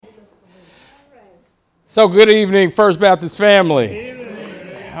So good evening, First Baptist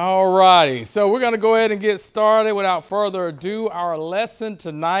family. All righty. So we're going to go ahead and get started. Without further ado, our lesson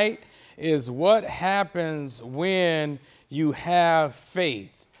tonight is what happens when you have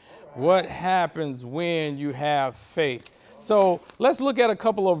faith. What happens when you have faith? So let's look at a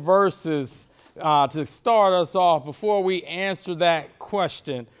couple of verses to start us off before we answer that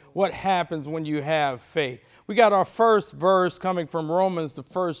question. What happens when you have faith? We got our first verse coming from Romans, the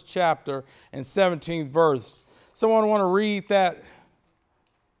first chapter and 17th verse. Someone want to read that?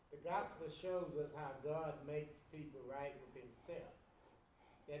 The gospel shows us how God makes people right with himself,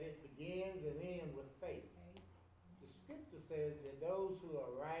 that it begins and ends with faith. The scripture says that those who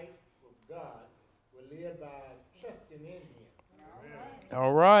are right with God will live by trusting in him.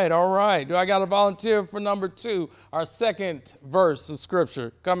 All right. Do I got a volunteer for number 2? Our second verse of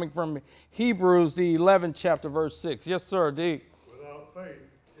scripture coming from Hebrews, the 11th chapter, verse 6. Yes, sir, D. Without faith,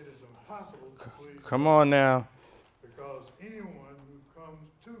 it is impossible to please Come God, on now. because anyone who comes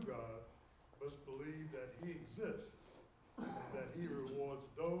to God must believe that he exists and that he rewards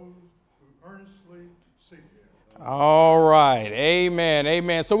those who earnestly seek him. All right.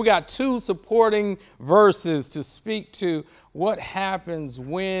 Amen. So we got 2 supporting verses to speak to what happens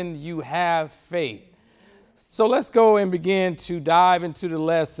when you have faith. So let's go and begin to dive into the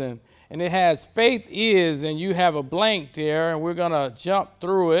lesson. And it has faith is, and you have a blank there, and we're going to jump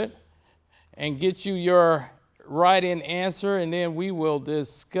through it and get you your right-in answer, and then we will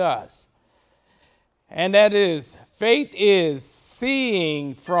discuss. And that is, faith is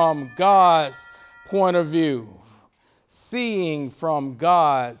seeing from God's point of view. Seeing from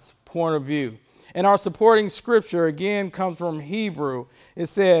God's point of view. And our supporting scripture again comes from Hebrew. It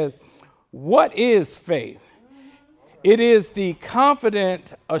says, what is faith? It is the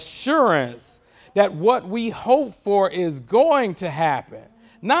confident assurance that what we hope for is going to happen.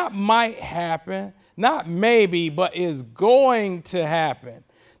 Not might happen, not maybe, but is going to happen.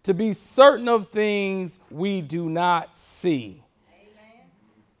 To be certain of things we do not see.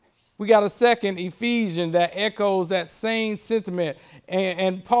 We got a second Ephesians that echoes that same sentiment.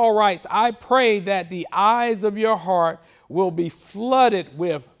 And Paul writes, I pray that the eyes of your heart will be flooded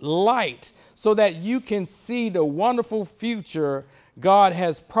with light so that you can see the wonderful future God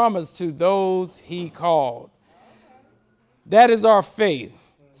has promised to those he called. That is our faith,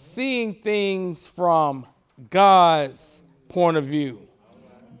 seeing things from God's point of view.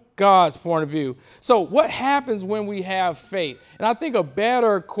 God's point of view. So what happens when we have faith? And I think a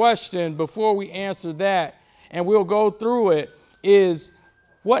better question before we answer that, and we'll go through it, is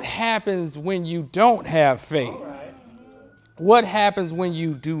what happens when you don't have faith? What happens when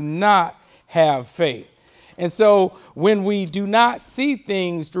you do not have faith? And so when we do not see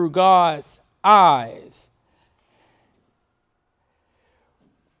things through God's eyes,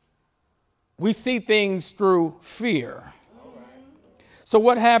 we see things through fear. So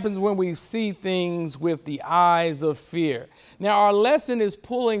what happens when we see things with the eyes of fear? Now, our lesson is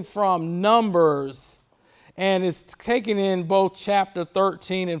pulling from Numbers, and it's taken in both chapter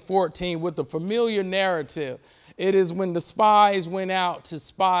 13 and 14 with the familiar narrative. It is when the spies went out to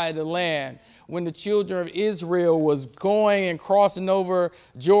spy the land, when the children of Israel was going and crossing over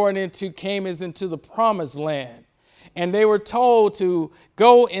Jordan into Canaan, into the promised land. And they were told to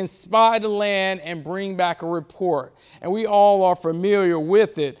go and spy the land and bring back a report. And we all are familiar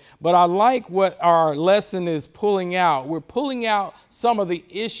with it. But I like what our lesson is pulling out. We're pulling out some of the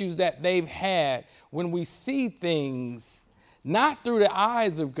issues that they've had when we see things not through the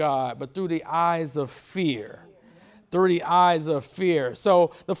eyes of God, but through the eyes of fear. Through the eyes of fear.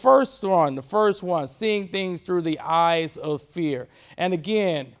 So the first one, seeing things through the eyes of fear. And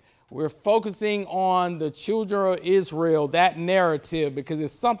again, we're focusing on the children of Israel, that narrative, because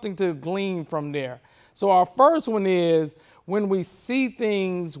it's something to glean from there. So our first one is when we see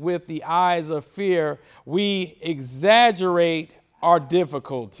things with the eyes of fear, we exaggerate our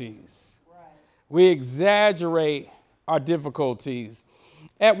difficulties. We exaggerate our difficulties.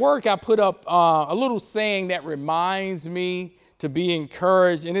 At work, I put up a little saying that reminds me to be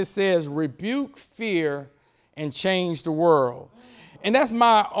encouraged, and it says, rebuke fear and change the world. And that's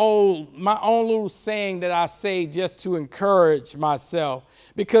my own little saying that I say just to encourage myself.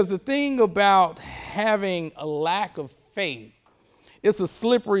 Because the thing about having a lack of faith, it's a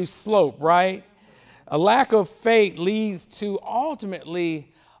slippery slope, right? A lack of faith leads to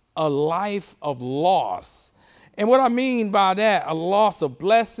ultimately a life of loss. And what I mean by that, a loss of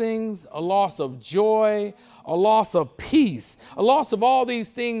blessings, a loss of joy, a loss of peace, a loss of all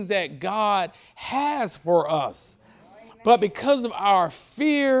these things that God has for us. But because of our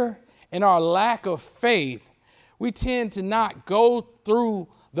fear and our lack of faith, we tend to not go through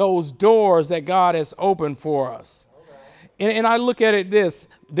those doors that God has opened for us. And I look at it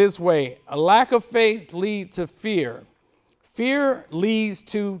this way. A lack of faith leads to fear. Fear leads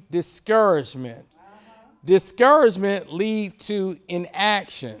to discouragement. Discouragement leads to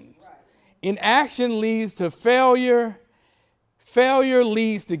inaction. Inaction leads to failure. Failure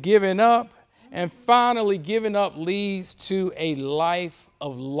leads to giving up. And finally, giving up leads to a life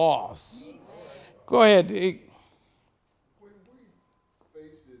of loss. Go ahead, Dick. When we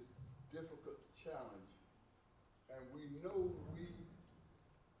face this difficult challenge and we know we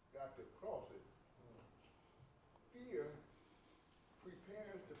got to cross it, fear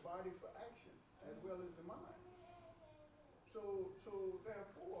prepares the body for action as well as the mind. So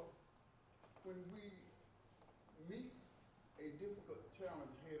therefore, when we meet a difficult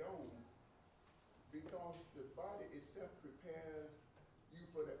challenge head on, because the body itself prepares you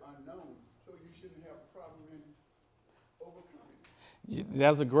for the unknown, so you shouldn't have a problem in overcoming it.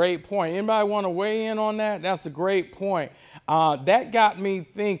 That's a great point. Anybody want to weigh in on that? That's a great point. That got me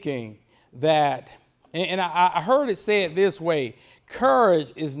thinking that, and I heard it said this way,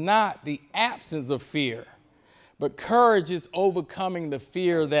 courage is not the absence of fear, but courage is overcoming the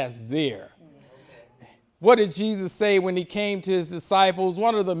fear that's there. What did Jesus say when he came to his disciples?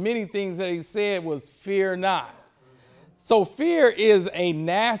 One of the many things that he said was, fear not. So fear is a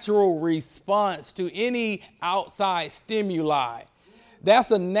natural response to any outside stimuli.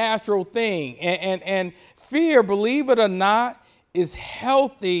 That's a natural thing. And fear, believe it or not, is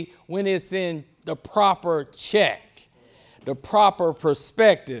healthy when it's in the proper check, the proper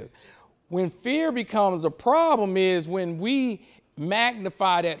perspective. When fear becomes a problem is when we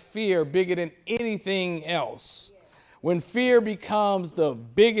magnify that fear bigger than anything else. When fear becomes the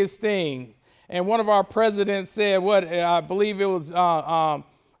biggest thing. And one of our presidents said, I believe it was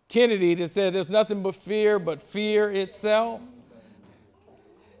Kennedy, that said there's nothing but fear itself.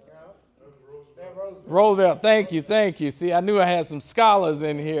 Roosevelt, thank you. See, I knew I had some scholars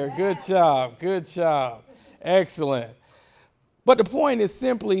in here. Good job. Excellent. But the point is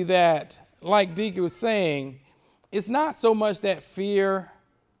simply that, like Deacon was saying, it's not so much that fear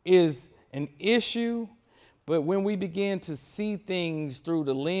is an issue, but when we begin to see things through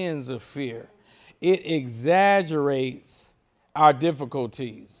the lens of fear, it exaggerates our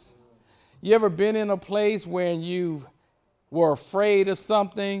difficulties. You ever been in a place where you were afraid of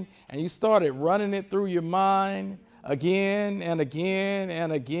something and you started running it through your mind again and again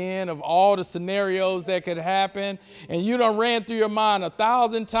and again of all the scenarios that could happen, and you done ran through your mind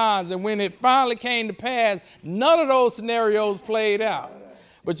 1,000 times, and when it finally came to pass, none of those scenarios played out,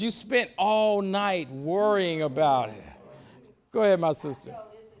 but you spent all night worrying about it. Go ahead, my sister. So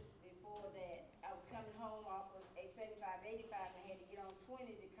this is before that. I was coming home off of 875, 85, and I had to get on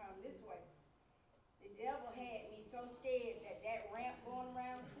 20 to come this way. The devil had me so scared that ramp going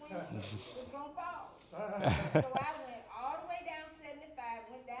around 20 was going to fall. So I went all the way down 75,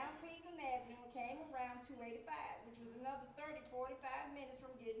 went down Cleveland Avenue, and came around 285, which was another 30, 45 minutes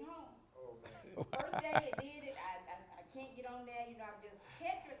from getting home. First day it did it, I can't get on there, I'm just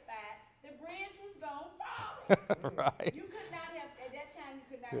petrified. The bridge was going to fall. Right. You could not have, at that time, you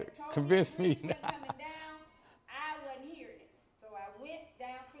could not have told Convince me the bridge was now. coming down. I wasn't hearing it. So I went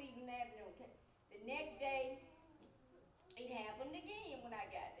down Cleveland Avenue. The next day, it happened again when I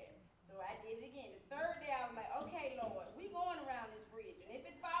got there. So I did it again. The third day, I was like, okay, Lord, we going around this bridge. And if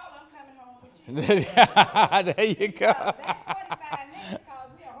it falls, I'm coming home with you. There you go. That 45 minutes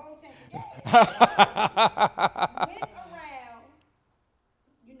caused me a whole tank of gas. Went around,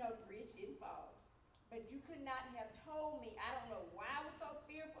 the bridge didn't fall. But you could not have told me, I don't know why I was so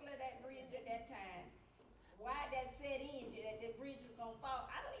fearful of that bridge at that time, why that set in, that the bridge was going to fall.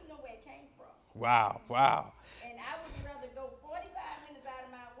 I don't even know where it came from. Wow. And I would rather go 45 minutes out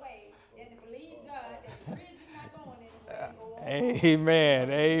of my way than to believe God that the bridge is not going anywhere and go on.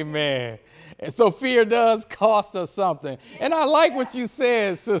 Amen. And so fear does cost us something. And I like what you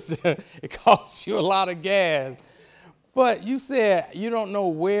said, sister. It costs you a lot of gas. But you said you don't know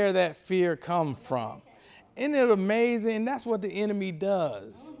where that fear comes from. Isn't it amazing? That's what the enemy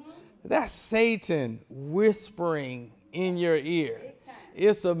does. That's Satan whispering in your ear.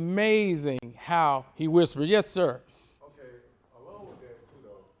 It's amazing how he whispers. Yes, sir. Okay, along with that too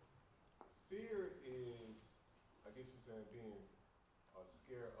though, fear is, I guess you're saying, being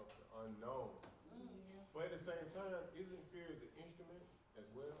scared of the unknown. But at the same time, isn't fear an instrument as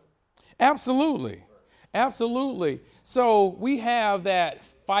well? Absolutely. So we have that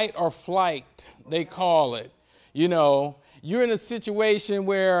fight or flight, they call it. You're in a situation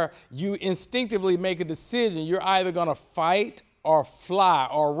where you instinctively make a decision. You're either going to fight or fly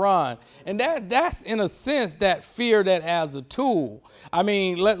or run. And that's in a sense that fear that as a tool. I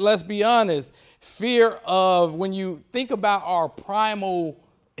mean, let's be honest. Fear of, when you think about our primal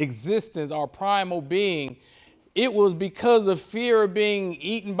existence, our primal being, it was because of fear of being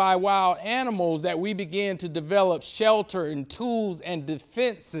eaten by wild animals that we began to develop shelter and tools and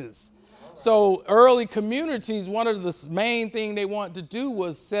defenses. So early communities, one of the main things they wanted to do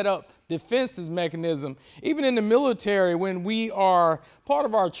was set up defenses mechanism. Even in the military, when we are part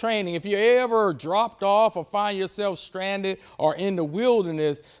of our training, if you're ever dropped off or find yourself stranded or in the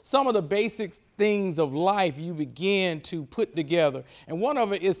wilderness, some of the basic things of life you begin to put together. And one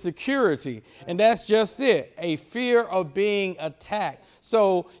of it is security. And that's just it, a fear of being attacked.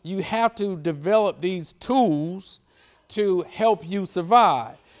 So you have to develop these tools to help you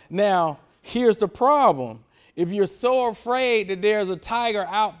survive. Now, here's the problem. If you're so afraid that there's a tiger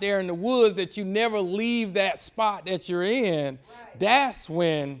out there in the woods that you never leave that spot that you're in, that's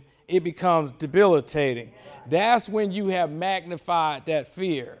when it becomes debilitating. That's when you have magnified that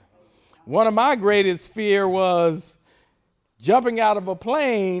fear. One of my greatest fear was jumping out of a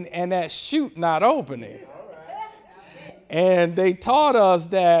plane and that chute not opening. And they taught us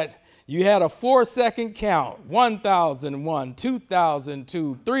that you had a 4-second count, 1,001,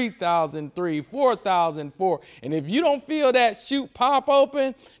 2,002, 3,003, 4,004. And if you don't feel that chute pop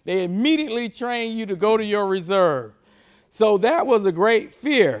open, they immediately train you to go to your reserve. So that was a great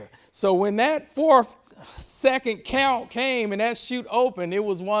fear. So when that 4-second count came and that chute opened, it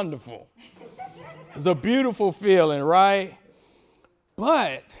was wonderful. It was a beautiful feeling, right?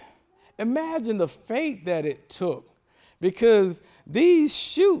 But imagine the faith that it took, because these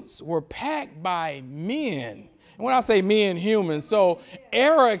chutes were packed by men. And when I say men, humans, so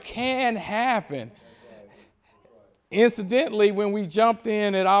error can happen. Incidentally, when we jumped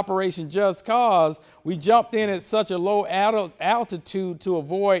in at Operation Just Cause, we jumped in at such a low altitude to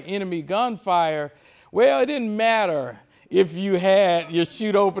avoid enemy gunfire. Well, it didn't matter if you had your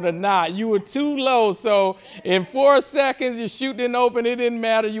chute open or not. You were too low, so in 4 seconds, your chute didn't open. It didn't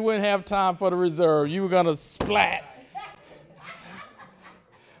matter. You wouldn't have time for the reserve. You were going to splat.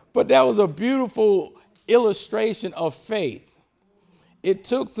 But that was a beautiful illustration of faith. It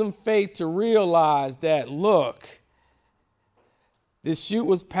took some faith to realize that, look, this chute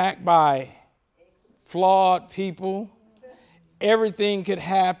was packed by flawed people. Everything could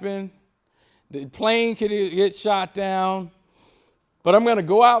happen. The plane could get shot down. But I'm going to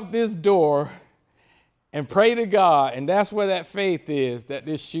go out this door and pray to God. And that's where that faith is, that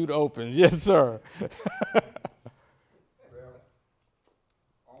this chute opens. Yes, sir.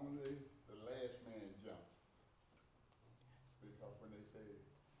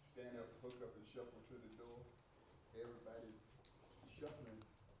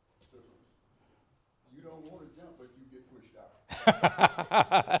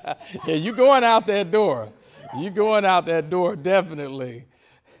 Yeah, you going out that door. You going out that door, definitely.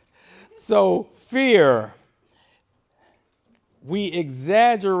 So fear, we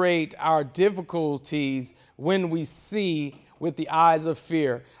exaggerate our difficulties when we see with the eyes of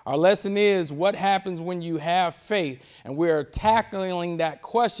fear. Our lesson is what happens when you have faith. And we're tackling that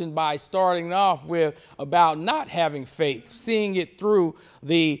question by starting off with about not having faith, seeing it through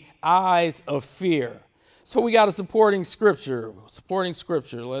the eyes of fear. So we got a supporting scripture.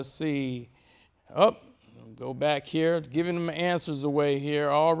 Let's see. Go back here, giving them answers away here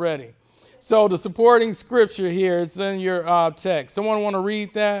already. So the supporting scripture here is in your text. Someone want to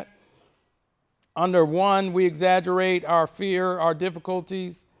read that? Under 1, we exaggerate our fear, our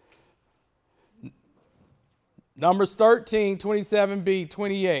difficulties. Numbers 13, 27b,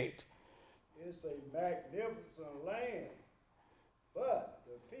 28. It's a magnificent land, but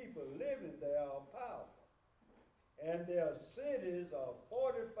the people living there are powerful, and their cities are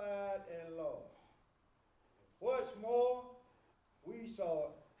fortified and large. What's more, we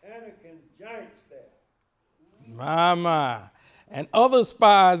saw Anakim giants there. My. And other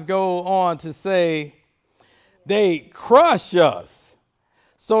spies go on to say they crush us.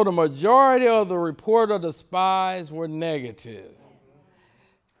 So the majority of the report of the spies were negative.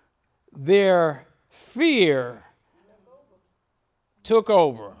 Their fear took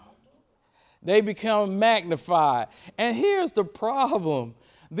over. They become magnified. And here's the problem.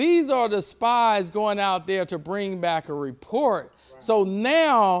 These are the spies going out there to bring back a report. So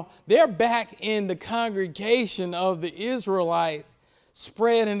now they're back in the congregation of the Israelites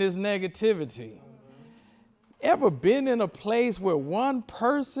spreading this negativity. Ever been in a place where one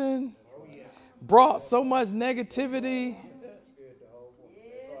person brought so much negativity?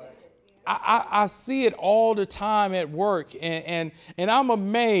 I see it all the time at work, and I'm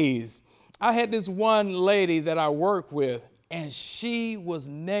amazed. I had this one lady that I work with, and she was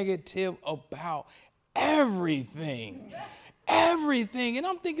negative about everything. Everything. And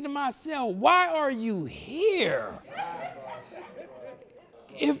I'm thinking to myself, why are you here?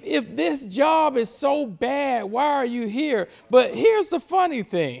 If this job is so bad, why are you here? But here's the funny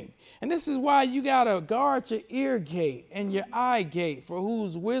thing. And this is why you got to guard your ear gate and your eye gate for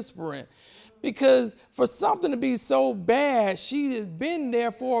who's whispering. Because for something to be so bad, she has been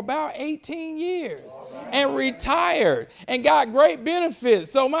there for about 18 years and retired and got great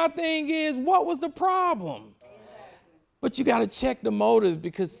benefits. So my thing is, what was the problem? But you got to check the motives,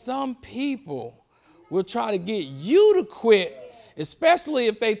 because some people will try to get you to quit, especially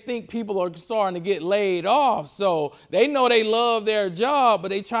if they think people are starting to get laid off. So they know they love their job, but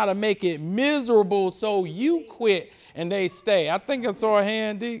they try to make it miserable so you quit and they stay. I think I saw a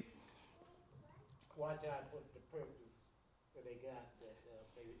hand, D. Watch out what the purpose that they got that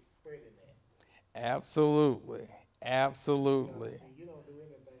they spreading that. Absolutely. Absolutely. See, you don't do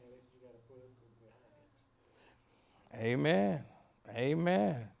anything unless you got a purpose behind it. Amen.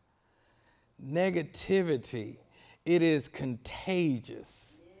 Amen. Negativity, it is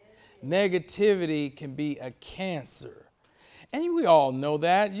contagious. Negativity can be a cancer. And we all know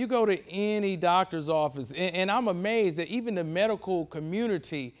that. You go to any doctor's office, and I'm amazed that even the medical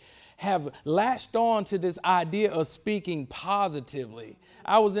community have latched on to this idea of speaking positively.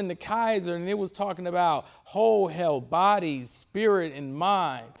 I was in the Kaiser, and it was talking about whole health, body, spirit, and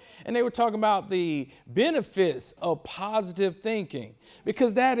mind. And they were talking about the benefits of positive thinking,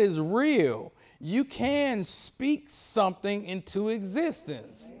 because that is real. You can speak something into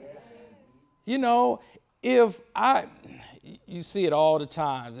existence. You know, you see it all the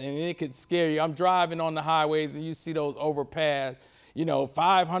time, and it could scare you. I'm driving on the highways, and you see those overpass,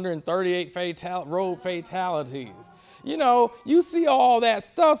 538 road fatalities. You see all that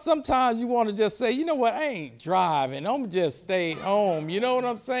stuff. Sometimes you want to just say, you know what, I ain't driving. I'm just stay home. You know what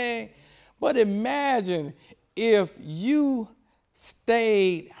I'm saying? But imagine if you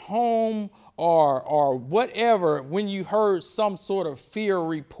stayed home or whatever when you heard some sort of fear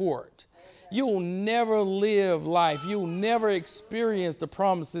report. You'll never live life. You'll never experience the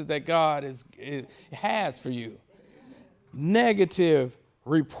promises that God has for you. Negative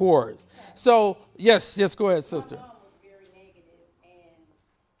report. So, yes, go ahead, sister. My mom was very negative, and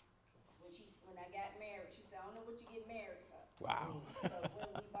when I got married, she said, I don't know what you get married for. Wow. So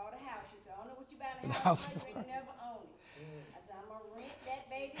when we bought a house, she said, I don't know what you buy in a house for, you never own it. I said, I'm going to rent that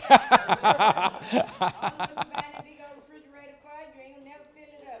baby out. I don't know what you buy that big old refrigerator for, you ain't going to never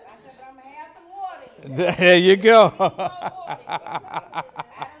fill it up. I said, but I'm going to have some water in it. There you go. I don't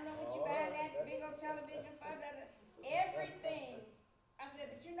know what you buy that big old television for, everything. I said,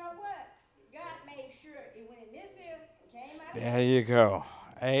 but you know what? God made sure it went in this ear and came out. There you go.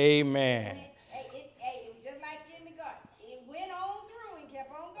 Amen. It was just like in the garden. It went on through and kept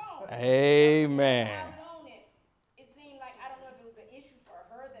on going. Amen. I wanted. It seemed like, I don't know if it was an issue for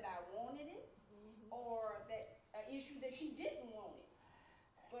her that I wanted it, or that an issue that she didn't want it.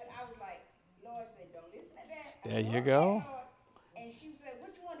 But I was like, Lord said, don't listen to that. There you go. And she said,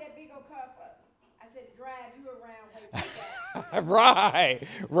 what you want that big old car for? I said, to drive you around where you got.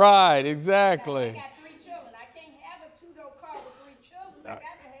 Right, exactly. I got 3 children. I can't have a 2-door car with 3 children. I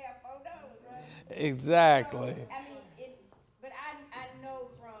got to have 4 doors, right? Exactly. So, I mean, but I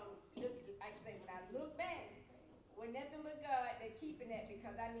know from, like I say, when I look back, with nothing but God, they're keeping that,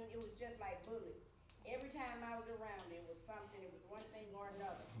 because I mean, it was just like bullets. Every time I was around, it was something, it was one thing or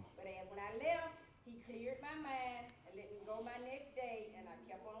another. But when I left, he cleared my mind and let me go my next day, and I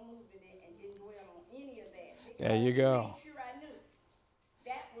kept on moving it and didn't dwell on any of that. There you go. Make sure I knew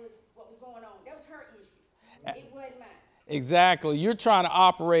that was what was going on. That was her issue. It wasn't mine. Exactly. You're trying to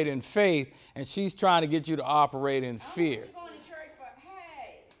operate in faith, and she's trying to get you to operate in fear. I don't know what you're going to church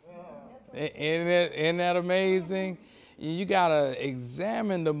for. Hey. Isn't that amazing? You got to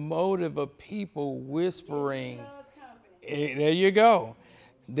examine the motive of people whispering. Loves company. There you go.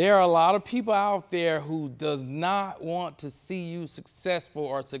 There are a lot of people out there who does not want to see you successful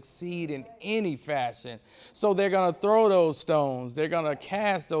or succeed in any fashion. So they're going to throw those stones. They're going to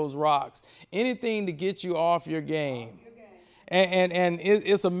cast those rocks. Anything to get you off your game. And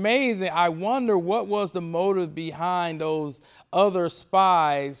it's amazing. I wonder what was the motive behind those other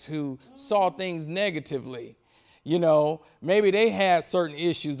spies who saw things negatively. Maybe they had certain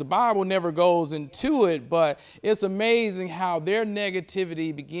issues. The Bible never goes into it, but it's amazing how their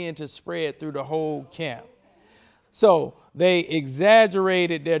negativity began to spread through the whole camp. So they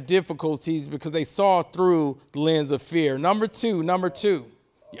exaggerated their difficulties because they saw through the lens of fear. Number two.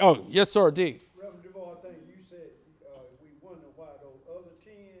 Oh, yes, sir, D. Reverend DeVore, I think you said we wonder why those other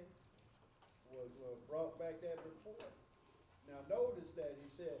 10 was brought back that report.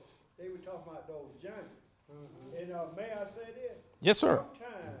 And may I say this? Yes, sir.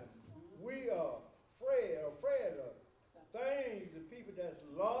 Sometimes we are afraid of things, the people that's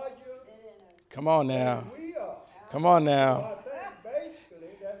larger Come on now. than we are. Come on So now. I think basically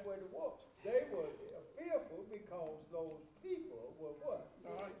that's what it was. They were fearful because those people were what?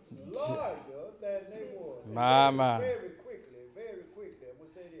 Larger than they were. My. Very quickly, we'll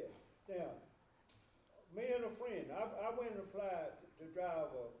say this. Now, me and a friend, I went and applied to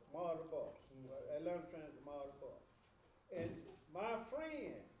drive a model bus, Atlanta Transit model bus. And my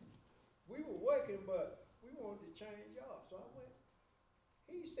friend, we were working, but we wanted to change jobs. So I went,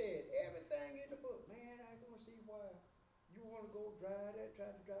 he said, everything in the book, man, I gonna see why you wanna go try to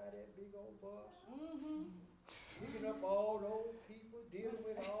drive that big old bus. Picking up all those people, dealing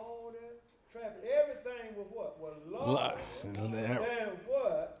with all that traffic. Everything was what? Was larger than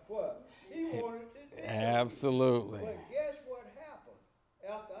what he wanted to do. Absolutely. But guess what happened?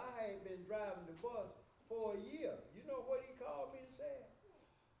 After I had been driving the bus for a year, you know what he called me and said?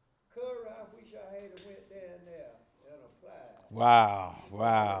 Curry, I wish I had went down there and applied.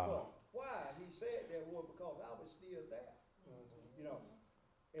 Wow. Why he said that was because I was still there. You know.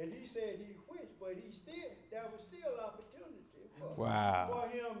 And he said he wished, but there was still opportunity for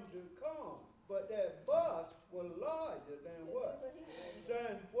him to come. But that bus was larger than what?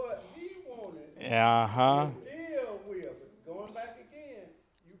 Than what he wanted to deal with. Going back again,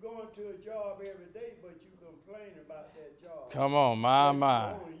 you going to a job every day, but you complain about that job. Come on, my. You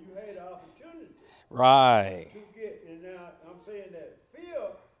had an opportunity Right. to get, and now I'm saying that fear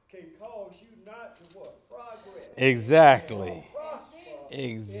can cause you not to what? Progress. Exactly. Prosper.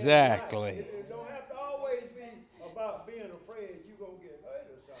 Exactly. It don't have to always be about being afraid you're going to get hurt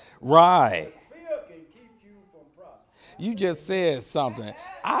or something. Right. Fear can keep you from prospering. You just said something.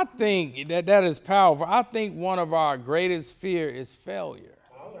 I think that is powerful. I think one of our greatest fear is failure.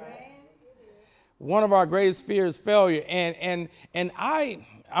 One of our greatest fears is failure. And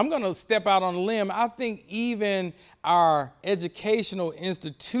I'm going to step out on a limb. I think even our educational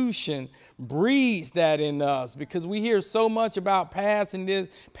institution breeds that in us because we hear so much about passing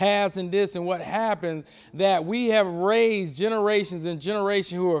this and what happens that we have raised generations and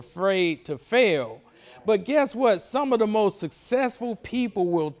generations who are afraid to fail. But guess what? Some of the most successful people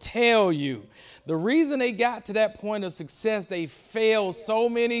will tell you the reason they got to that point of success, they failed so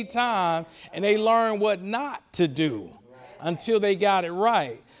many times and they learned what not to do until they got it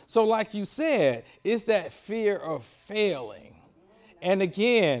right. So like you said, it's that fear of failing. And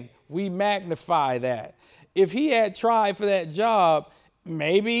again, we magnify that. If he had tried for that job,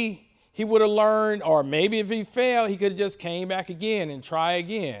 maybe he would have learned, or maybe if he failed, he could have just came back again and try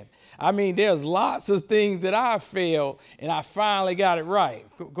again. I mean, there's lots of things that I failed and I finally got it right.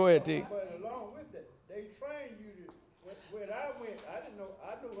 Go ahead, T. But along with that, they train you to, when I went, I knew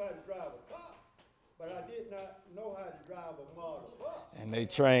how to drive a car, but I did not know how to drive a model bus. And they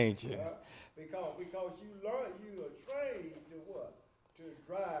trained you. Because you are trained to what? To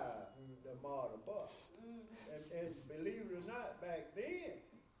drive the model bus. And believe it or not, back then,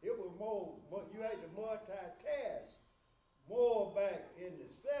 it was more you had to multitask more back in the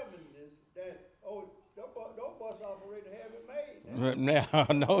 70s than, those bus operators have it made. Now,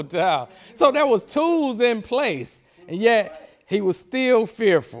 no doubt. So there was tools in place, and yet he was still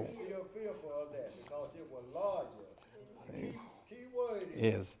fearful. Still fearful of that because it was larger. Key word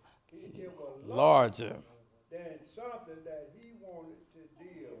Is it was larger. than something that he wanted to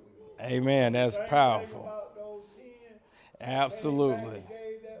deal with. Amen. That's Same thing powerful. about those 10 Absolutely. came back and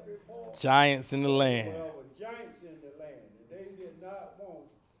gave that report. Giants in the land. Well, there were giants in the land, and they did not want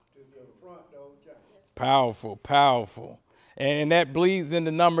to confront those giants. Powerful. And that bleeds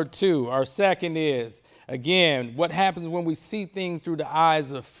into number 2. Our second is, again, what happens when we see things through the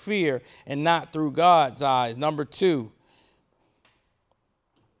eyes of fear and not through God's eyes. Number 2.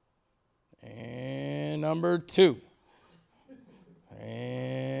 And number 2.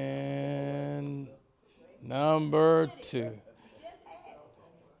 And number 2.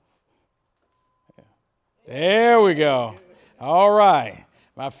 There we go. All right.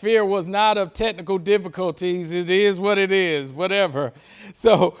 My fear was not of technical difficulties. It is what it is, whatever.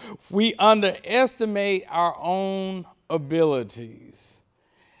 So we underestimate our own abilities.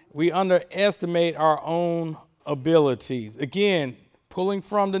 We underestimate our own abilities. Again, pulling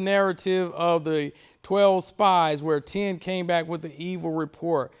from the narrative of the 12 spies where 10 came back with the evil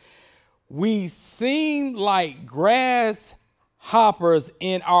report. We seem like grasshoppers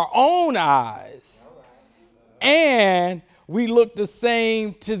in our own eyes, and we look the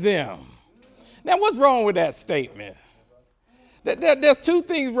same to them. Now, what's wrong with that statement? There's 2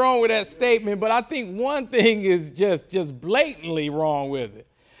 things wrong with that statement, but I think one thing is just blatantly wrong with it.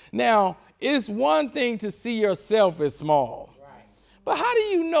 Now, It's one thing to see yourself as small. Right. But how do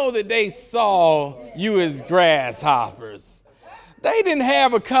you know that they saw you as grasshoppers? They didn't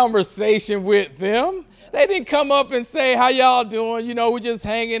have a conversation with them. They didn't come up and say, how y'all doing? You know, we're just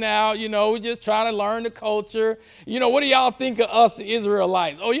hanging out. You know, we're just trying to learn the culture. You know, what do y'all think of us, the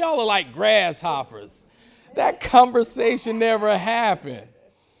Israelites? Oh, y'all are like grasshoppers. That conversation never happened.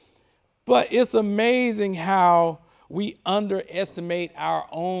 But it's amazing how we underestimate our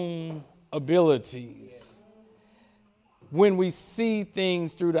own abilities when we see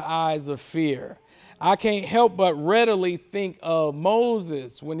things through the eyes of fear. I can't help but readily think of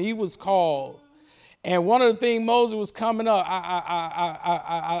Moses when he was called. And one of the things Moses was coming up,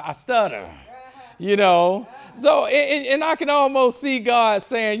 I stutter, you know. So, and I can almost see God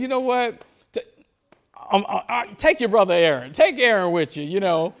saying, you know what, take your brother Aaron, take Aaron with you, you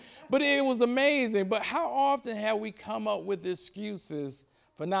know. But it was amazing. But how often have we come up with excuses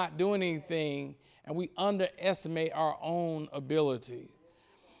for not doing anything, and we underestimate our own ability?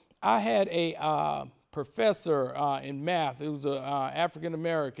 I had a professor in math who was an African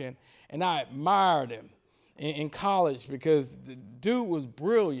American, and I admired him in college because the dude was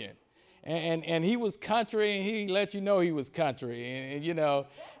brilliant. And he was country, and he let you know he was country. And you know,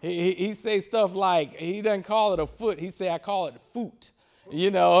 he say stuff like, he doesn't call it a foot, he say, I call it foot. You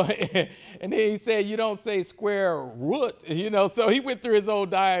know, and then he said, you don't say square root, you know, so he went through his own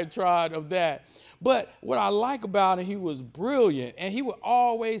diatribe of that. But what I like about him, he was brilliant, and he would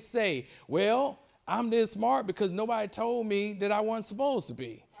always say, well, I'm this smart because nobody told me that I wasn't supposed to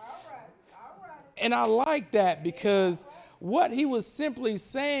be. All right. And I like that because what he was simply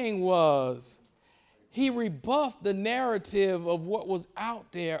saying was, he rebuffed the narrative of what was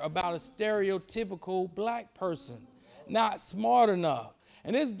out there about a stereotypical black person, not smart enough.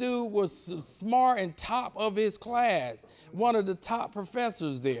 And this dude was smart and top of his class, one of the top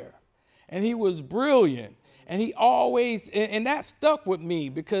professors there. And he was brilliant. And he always, and that stuck with me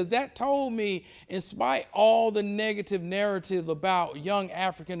because that told me, in spite of all the negative narrative about young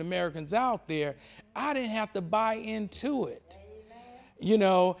African Americans out there, I didn't have to buy into it. You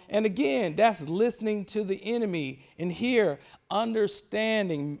know, and again, that's listening to the enemy. And here,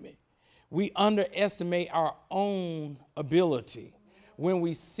 understanding, we underestimate our own ability when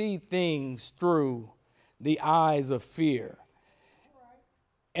we see things through the eyes of fear.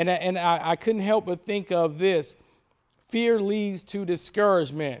 And I couldn't help but think of this. Fear leads to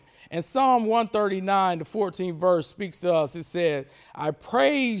discouragement. And Psalm 139, the 14th verse speaks to us. It says, I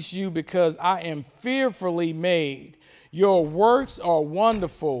praise you because I am fearfully made. Your works are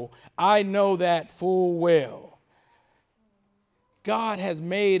wonderful. I know that full well. God has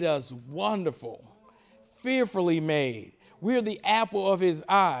made us wonderful, fearfully made. We're the apple of his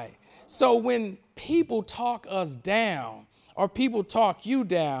eye. So when people talk us down or people talk you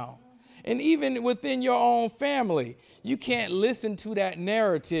down, and even within your own family, you can't listen to that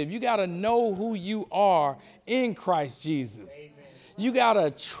narrative. You got to know who you are in Christ Jesus. Amen. You got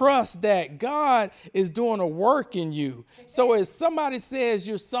to trust that God is doing a work in you. So if somebody says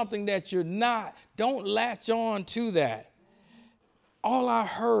you're something that you're not, don't latch on to that. All I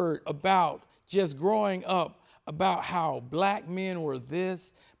heard about just growing up about how black men were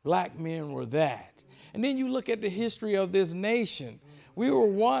this, black men were that. And then you look at the history of this nation. We were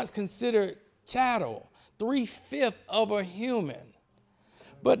once considered chattel, 3/5 of a human.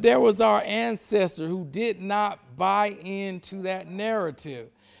 But there was our ancestor who did not buy into that narrative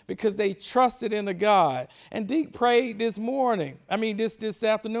because they trusted in a God. And Deke prayed this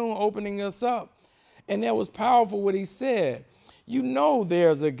afternoon, opening us up. And that was powerful what he said. You know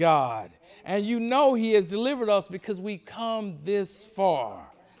there's a God. And you know he has delivered us because we've come this far.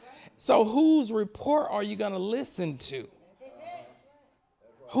 So whose report are you going to listen to?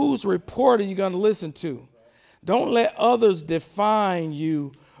 Whose report are you going to listen to? Don't let others define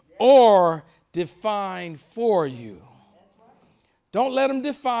you or define for you. Don't let them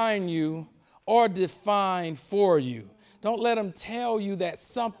define you or define for you. Don't let them tell you that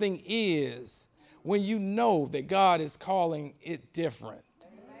something is when you know that God is calling it different.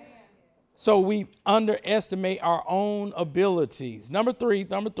 So we underestimate our own abilities. Number three,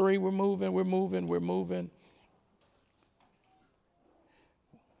 we're moving.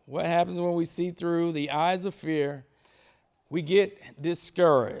 What happens when we see through the eyes of fear? We get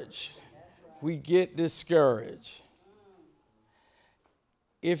discouraged. We get discouraged.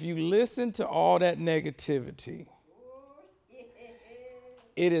 If you listen to all that negativity,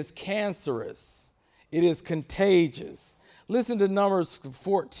 it is cancerous. It is contagious. Listen to Numbers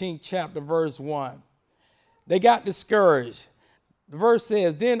 14, chapter verse 1. They got discouraged. The verse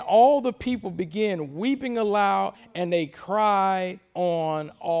says, then all the people began weeping aloud, and they cried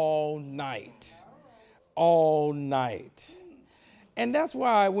on all night. All night. And that's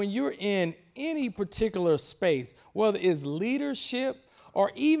why when you're in any particular space, whether it's leadership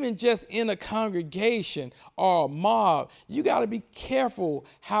or even just in a congregation or a mob, you got to be careful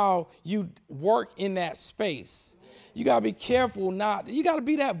how you work in that space. You got to be careful you got to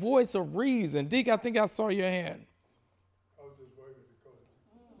be that voice of reason. Deke, I think I saw your hand. I was just waiting to coach.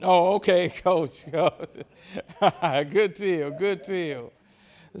 Oh, okay, Coach. Good deal, good deal.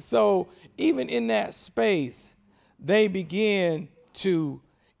 So even in that space, they begin to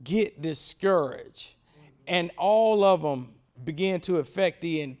get discouraged, and all of them began to affect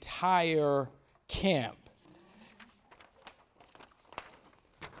the entire camp.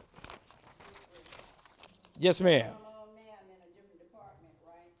 Yes, ma'am. Now I'm in a different department,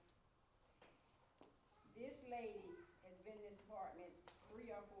 right? This lady has been in this apartment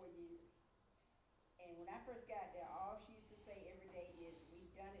 3 or 4 years. And when I first got there, all she used to say every day is,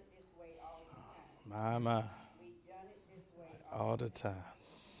 we've done it this way all the time. My. We've done it this way All the time.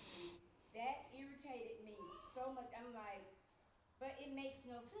 That irritated me so much. I'm like, but it makes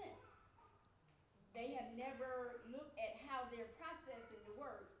no sense. They have never looked at how they're processing the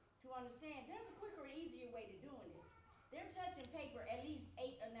work to understand there's a quicker and easier way to doing this. They're touching paper at least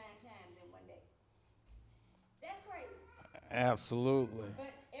 8 or 9 times in one day. That's crazy. Absolutely.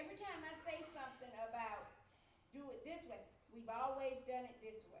 But every time I say something about do it this way, we've always done it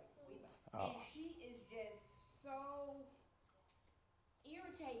this way. And she is just so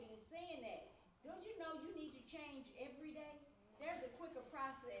irritating saying that. Don't you know you need to change every day? There's a quicker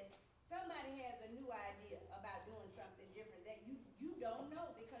process. Somebody has a new idea about doing something different that you don't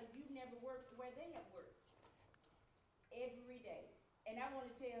know because you've never worked where they have worked. Every day. And I want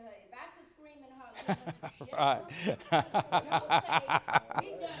to tell her, if I could scream and holler, shut Right. up, don't say,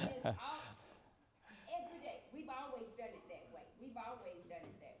 we've done this every day. We've always done it that way. We've always done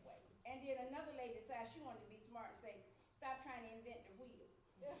it that way. And then another lady decided she wanted to be smart and say, stop trying to invent the wheel.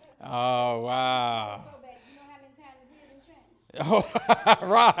 Oh, wow. So bad, you know how many times the wheel done changed? Oh,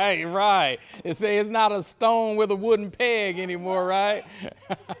 right. It's not a stone with a wooden peg anymore, right?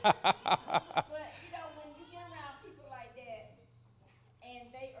 But you know, when you get around people like that,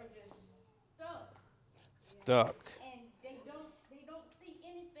 and they are just stuck, and they don't see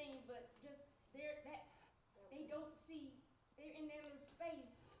anything but just they don't see they're in their little space.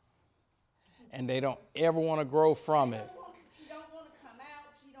 And they don't ever want to grow from it. She don't want to come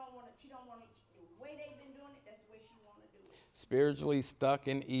out. She don't want to. The way they've been doing it, that's the way she want to do it. Spiritually stuck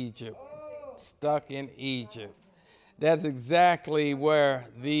in Egypt. Stuck in Egypt. That's exactly where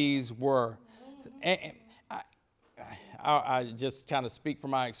these were. And I just kind of speak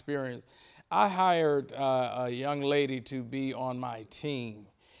from my experience. I hired a young lady to be on my team.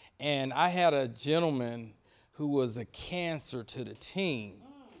 And I had a gentleman who was a cancer to the team.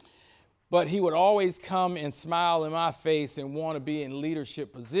 But he would always come and smile in my face and want to be in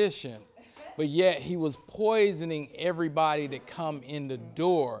leadership position. But yet he was poisoning everybody that come in the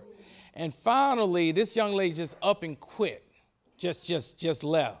door. And finally, this young lady just up and quit, just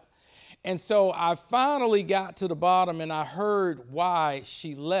left. And so I finally got to the bottom and I heard why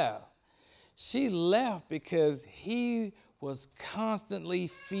she left. She left because he was constantly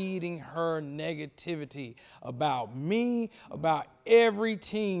feeding her negativity about me, about every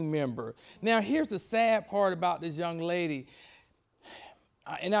team member. Now, here's the sad part about this young lady,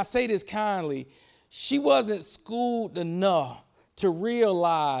 and I say this kindly, she wasn't schooled enough to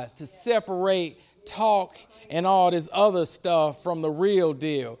realize, to separate talk and all this other stuff from the real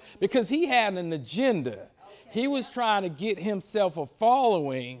deal, because he had an agenda. He was trying to get himself a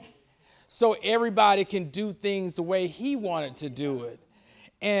following so everybody can do things the way he wanted to do it.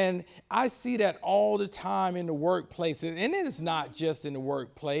 And I see that all the time in the workplace, and it is not just in the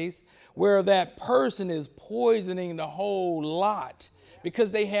workplace, where that person is poisoning the whole lot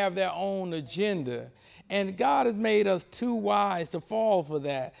because they have their own agenda. And God has made us too wise to fall for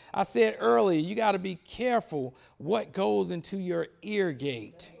that. I said earlier, you got to be careful what goes into your ear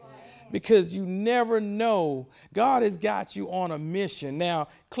gate, because you never know. God has got you on a mission. Now,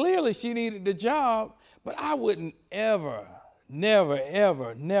 clearly she needed the job, but I wouldn't ever, never,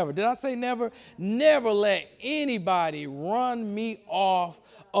 did I say never? Never let anybody run me off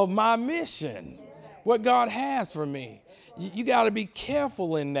of my mission, what God has for me. You got to be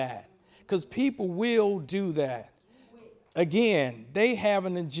careful in that, because people will do that. Again, they have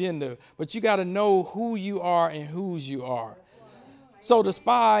an agenda, but you got to know who you are and whose you are. So the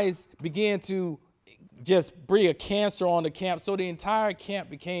spies began to just bring a cancer on the camp. So the entire camp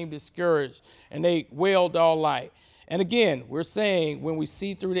became discouraged, and they wailed all night. And again, we're saying when we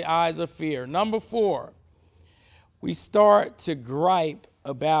see through the eyes of fear. Number 4, we start to gripe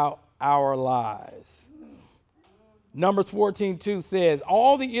about our lives. Numbers 14:2 says,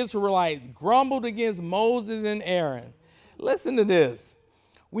 all the Israelites grumbled against Moses and Aaron. Listen to this.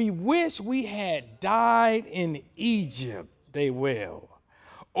 We wish we had died in Egypt, they wail,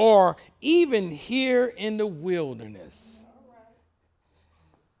 or even here in the wilderness.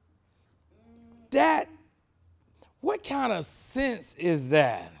 What kind of sense is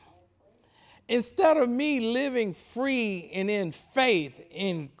that? Instead of me living free and in faith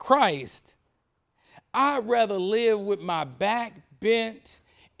in Christ, I'd rather live with my back bent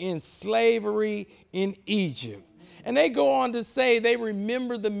in slavery in Egypt. And they go on to say they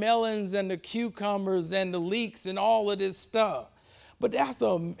remember the melons and the cucumbers and the leeks and all of this stuff. But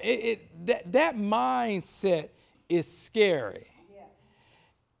that mindset is scary. Yeah.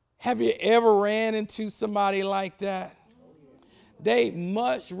 Have you ever ran into somebody like that? They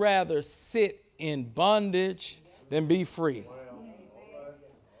much rather sit in bondage than be free.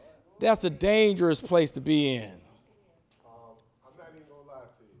 That's a dangerous place to be in. I'm not even gonna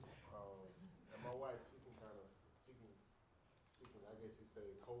lie to you. And my wife, she can, I guess you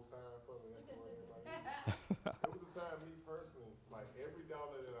say, co-sign for me. That's the word everybody uses. There was a time, me personally, like every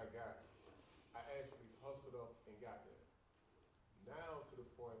dollar that I got, I actually hustled up and got there. Now to the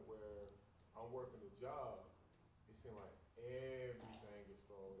point where I'm working a job, it seems like everything gets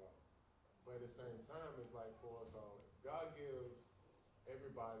thrown out. But at the same time, it's like for us all, God gives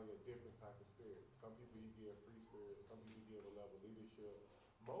everybody a different type of spirit. Some people he give free spirit, some people he give a level of leadership.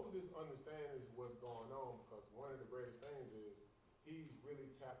 Moses understands what's going on because one of the greatest things is he's really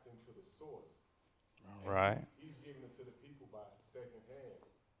tapped into the source. Right. He's giving it to the people by second hand.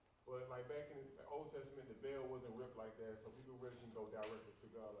 But like back in the Old Testament, the veil wasn't ripped like that, so people really can go directly to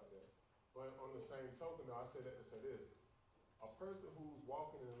God like that. But on the same token, though, I say that to say this. A person who's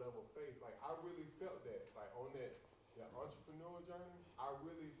walking in a level of faith, like I really felt that, like on that entrepreneur journey, I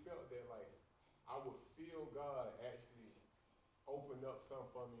really felt that like I would feel God actually open up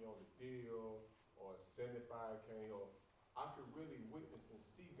something for me on the deal or 75K, or I could really witness and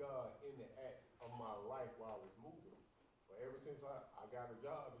see God in the act of my life while I was moving. But ever since I got a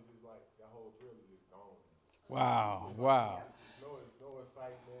job, it's just like that whole thrill is just gone. Wow. It's Wow. It's no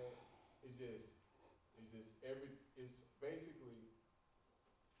excitement. It's basically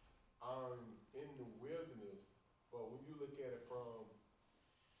I'm in the wilderness, but when you look at it from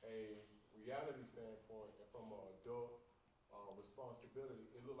a reality standpoint and from an adult responsibility,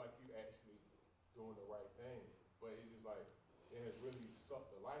 it looked like you actually doing the right thing. But it's just like it has really sucked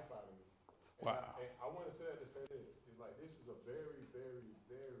the life out of me. And Wow. I want to say that to say this. It's like this is a very, very,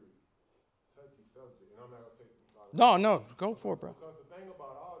 very touchy subject, and I'm not gonna take a lot of No, go for it, bro. because the thing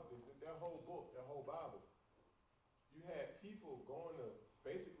about all this, that whole book, that whole Bible, you had people going to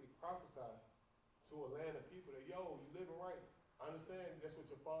basically prophesy to a land of people that, yo, you living right. I understand that's what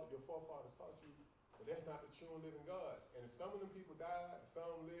your forefathers taught you, but that's not the true and living God. And some of them people died,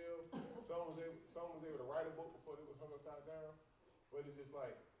 some lived, some was able to write a book before they was hung upside down. But it's just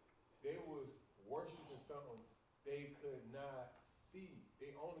like they was worshiping something they could not see.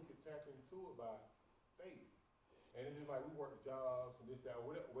 They only could tap into it by faith. And it's just like we work jobs and this, that,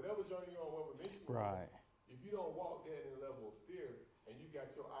 whatever journey you're on, whatever mission you're on. Right. If you don't walk that in a level of fear and you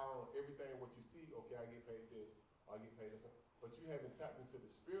got your eye on everything, what you see, okay, I get paid this, I get paid this, but you haven't tapped into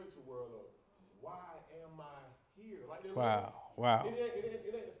the spiritual world of why am I here? Like Wow. It ain't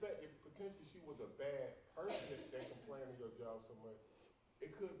the fact that potentially she was a bad person that complained of your job so much.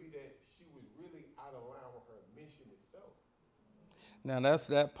 It could be that she was really out of line with her mission itself. Now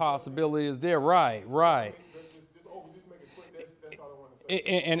that possibility is there. Right. Just make it quick. That's all I want to say.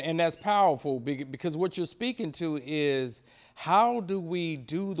 And that's powerful because what you're speaking to is how do we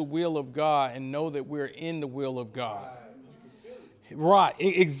do the will of God and know that we're in the will of God? Right,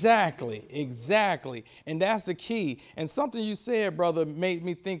 exactly. And that's the key. And something you said, brother, made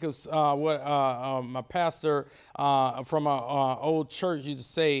me think of what my pastor from our old church used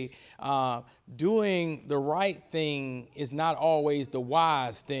to say, doing the right thing is not always the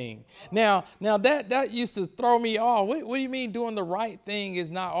wise thing. Now that used to throw me off. What do you mean doing the right thing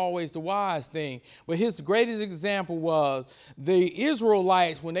is not always the wise thing? But his greatest example was the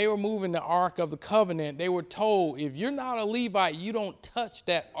Israelites, when they were moving the Ark of the Covenant, they were told, if you're not a Levite, you don't touch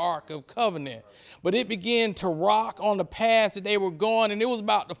that Ark of Covenant. But it began to rock on the path that they were going, and it was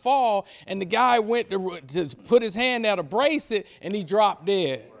about to fall, and the guy went to put his hand out to brace it, and he dropped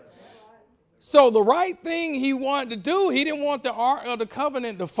dead. So the right thing he wanted to do, he didn't want the Ark of the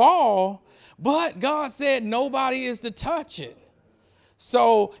Covenant to fall, but God said nobody is to touch it.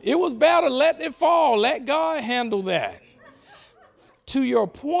 So it was better let it fall. Let God handle that. To your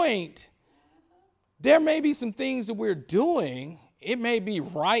point, there may be some things that we're doing. It may be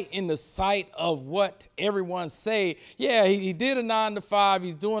right in the sight of what everyone say. Yeah, he did a 9 to 5.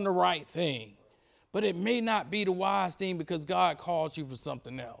 He's doing the right thing. But it may not be the wise thing because God called you for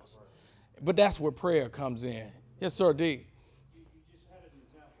something else. But that's where prayer comes in. Yes, sir, D. You just had an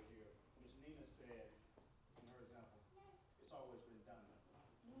example here. Ms. Nina said in her example, it's always been done that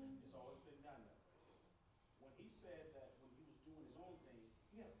way. It's always been done that way. When he said that when he was doing his own thing,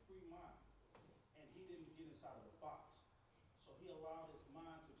 he had a free mind. And he didn't get inside of the box. So he allowed his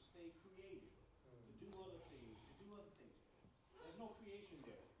mind to stay creative, to do other things, There's no creation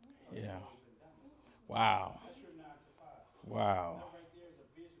there. Yeah. It's always been done that way. Wow. That's your 9 to 5. Wow. That right there is a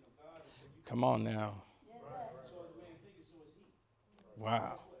vision of God. That said you Come on now. so is the man thinking, so is he. Wow.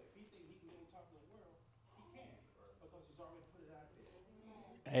 Guess what? If he thinks he can get on top of the world, he can, because he's already put it out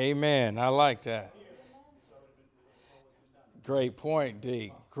there. Amen. I like that. It's always been done. Great point,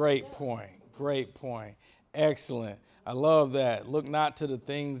 D. Great point. Great point. Excellent. I love that. Look not to the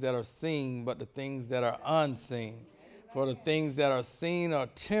things that are seen, but the things that are unseen. For the things that are seen are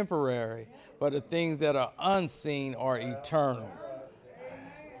temporary, but the things that are unseen are eternal.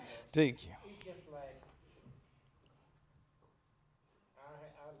 Thank you. It's just like, I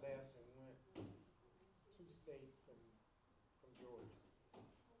left and went 2 states from Georgia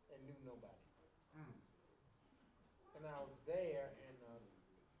and knew nobody. And I was there, and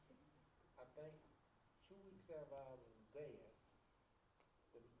I think 2 weeks after I was there,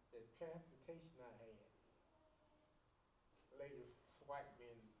 the transportation I had later swiped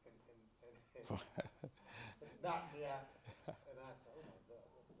me and knocked me out. And I said, oh my God,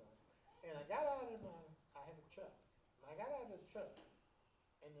 what was I? And I got out of I had a truck. And I got out of the truck,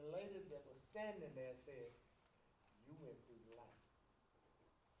 and the lady that was standing there said, you went through the light.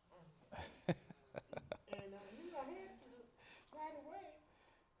 I said, and I knew I had to right away.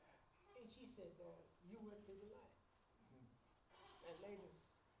 And she said, you went through the light. And later,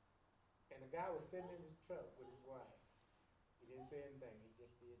 and the guy was sitting in his truck with his wife. He didn't say anything, he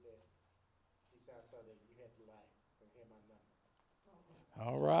just did that. He said, I saw that you had the light, and hear my number.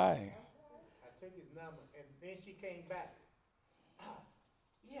 All right. I took his number, and then she came back.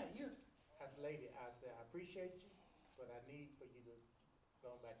 Yeah, you. I said, lady, I said, I appreciate you, but I need for you to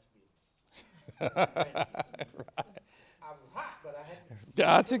go back to business. I was hot, but I had to.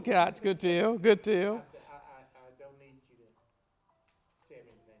 Gotcha. Good deal. Good deal. I said, I don't need you to tell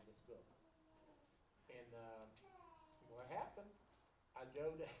me anything, just go. And what happened, I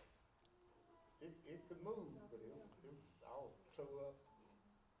drove that. It could move, but it was all tore up.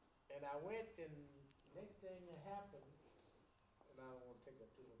 And I went, and next thing that happened, and I don't want to take up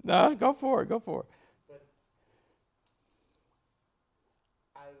too much. No, go for it. Go for it. But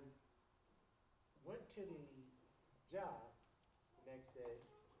I went to the job the next day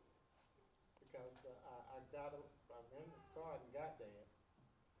because I ran the car and got there,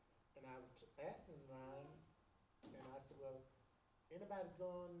 and I was asking Ryan, and I said, well, anybody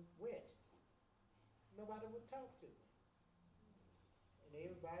going west? Nobody would talk to me. And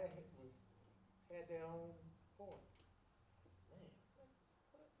everybody had their own point. I said, man, what?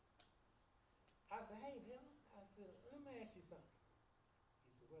 I said, hey, Bill, I said, let me ask you something.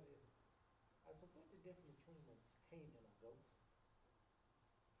 He said, what is it? I said, what's the difference between a hen and a ghost?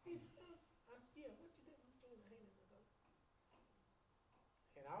 He said, I said, yeah, what's the difference between a hen and a ghost?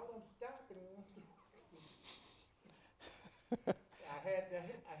 And all of them stopped and went through. I had their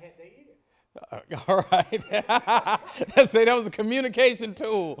ear. All right. Let's say that was a communication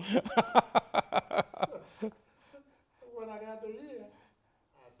tool. So, when I got the ear,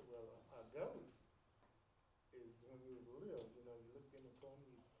 I said, well, a ghost is when you was little, you looked in the corner,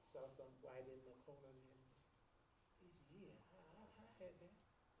 you saw something white in the corner. He said, yeah, I had that.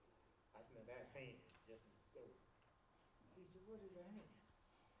 I said, now that hand is different story. He said, what is a hand?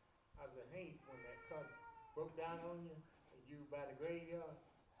 I said, a hand when that car broke down on you, and you were by the graveyard,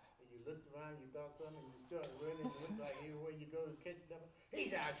 and you looked around, you thought something, and you started running, and looked like everywhere you go to catch them. He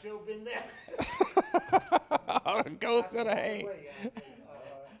said, I sure been there. Ghost I in said, a hay. by the way, I said,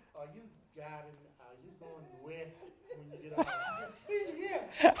 are you driving, are you going west when you get off? He said, yeah.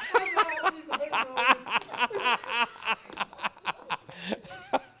 I said, I need to make no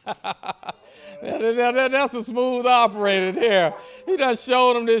That's a smooth operator there. He done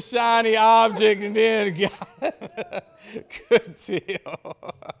showed him this shiny object and then got good deal.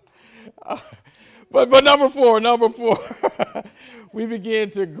 But number four, we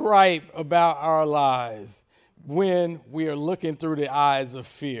begin to gripe about our lives when we are looking through the eyes of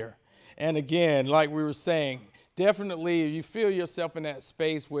fear. And again, like we were saying, definitely, if you feel yourself in that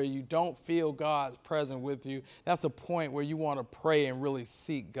space where you don't feel God's presence with you, that's a point where you want to pray and really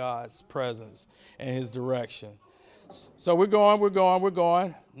seek God's presence and his direction. So we're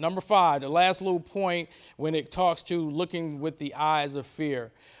going. Number 5, the last little point when it talks to looking with the eyes of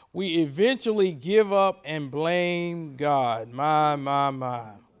fear. We eventually give up and blame God. My.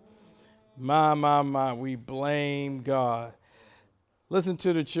 We blame God. Listen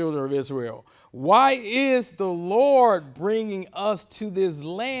to the children of Israel. Why is the Lord bringing us to this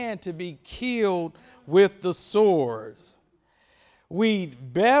land to be killed with the sword?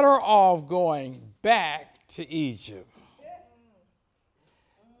 We'd better off going back to Egypt.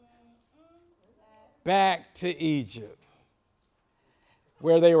 Back to Egypt,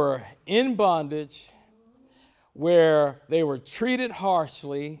 where they were in bondage, where they were treated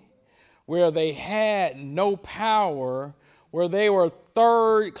harshly, where they had no power, where they were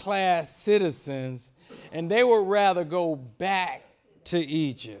third-class citizens, and they would rather go back to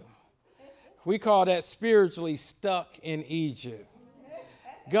Egypt. We call that spiritually stuck in Egypt.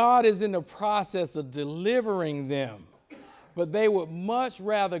 God is in the process of delivering them, but they would much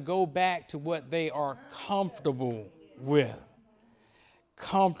rather go back to what they are comfortable with.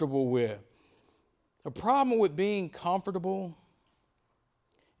 The problem with being comfortable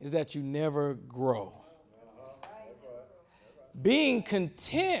is that you never grow. Being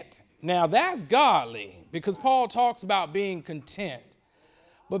content, now that's godly, because Paul talks about being content.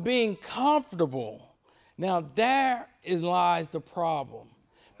 But being comfortable, now there lies the problem,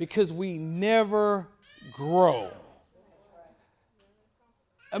 because we never grow.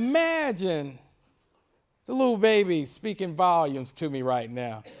 Imagine the little baby speaking volumes to me right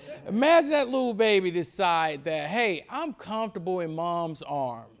now. Imagine that little baby decide that, hey, I'm comfortable in mom's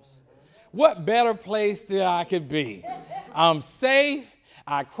arms. What better place that I could be? I'm safe.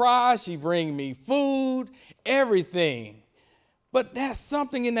 I cry. She bring me food, everything. But that's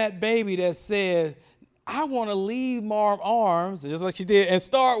something in that baby that says, I want to leave mom's arms, just like she did, and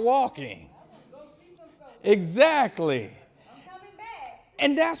start walking. Go see some folks. Exactly. I'm coming back.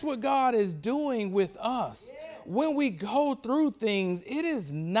 And that's what God is doing with us. When we go through things, it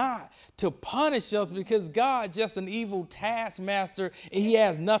is not to punish us because God's just an evil taskmaster and he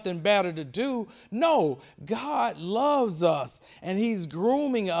has nothing better to do. No, God loves us and he's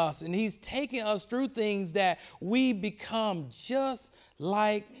grooming us and he's taking us through things that we become just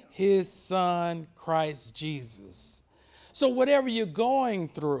like his son, Christ Jesus. So whatever you're going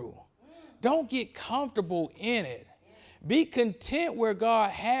through, don't get comfortable in it. Be content where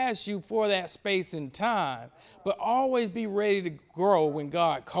God has you for that space and time, but always be ready to grow when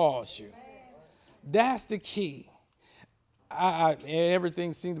God calls you. That's the key. And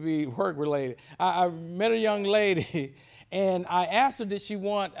everything seemed to be work related. I met a young lady and I asked her, did she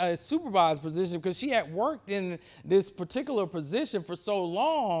want a supervisor position? Because she had worked in this particular position for so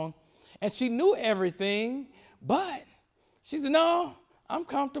long and she knew everything, but she said, no, I'm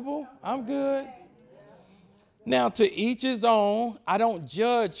comfortable. I'm good. Now, to each his own. I don't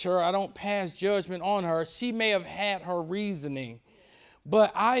judge her. I don't pass judgment on her. She may have had her reasoning.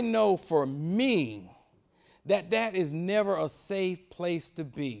 But I know for me that that is never a safe place to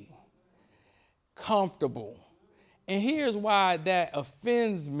be. Comfortable. And here's why that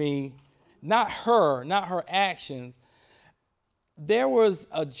offends me. Not her actions. There was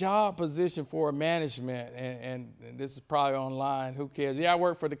a job position for a management, and this is probably online. Who cares? Yeah, I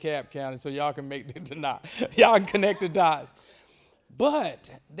work for DeKalb County, so y'all can make the dot. Y'all can connect the dots.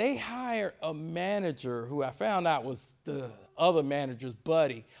 But they hired a manager who I found out was the other manager's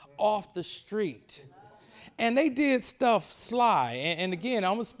buddy off the street. And they did stuff sly. And again,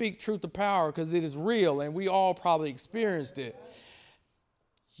 I'm going to speak truth to power because it is real, and we all probably experienced it.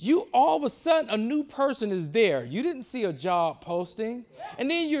 You all of a sudden, a new person is there. You didn't see a job posting.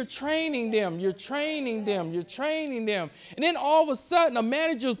 And then you're training them. And then all of a sudden, a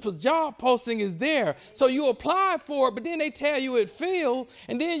manager's job posting is there. So you apply for it, but then they tell you it failed.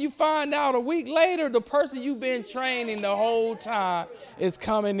 And then you find out a week later, the person you've been training the whole time is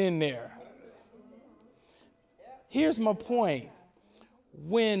coming in there. Here's my point.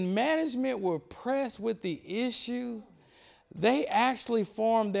 When management were pressed with the issue, they actually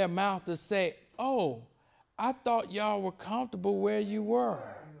formed their mouth to say, oh, I thought y'all were comfortable where you were.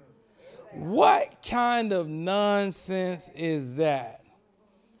 What kind of nonsense is that?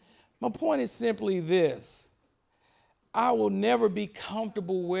 My point is simply this. I will never be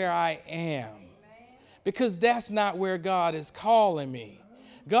comfortable where I am because that's not where God is calling me.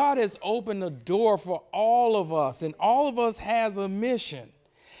 God has opened the door for all of us, and all of us has a mission.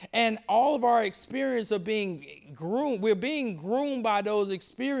 And all of our experience of being groomed, we're being groomed by those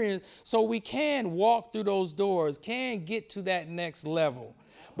experiences so we can walk through those doors, can get to that next level.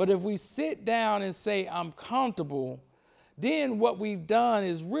 But if we sit down and say, I'm comfortable, then what we've done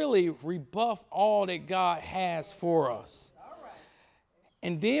is really rebuff all that God has for us.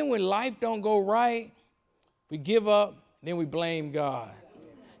 And then when life don't go right, we give up, then we blame God.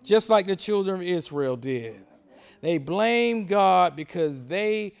 Just like the children of Israel did. They blamed God because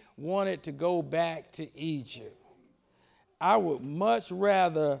they wanted to go back to Egypt. I would much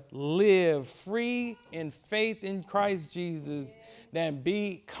rather live free in faith in Christ Jesus than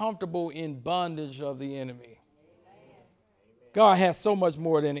be comfortable in bondage of the enemy. God has so much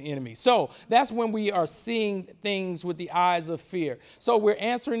more than the enemy. So that's when we are seeing things with the eyes of fear. So we're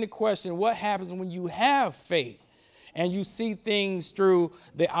answering the question, what happens when you have faith and you see things through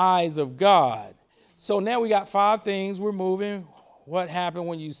the eyes of God? So now we got 5 things. We're moving. What happened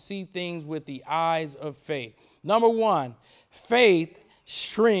when you see things with the eyes of faith? Number 1, faith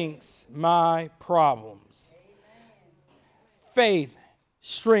shrinks my problems. Faith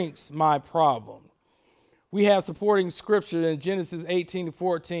shrinks my problem. We have supporting scripture in Genesis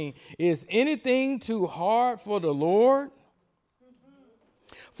 18-14. Is anything too hard for the Lord?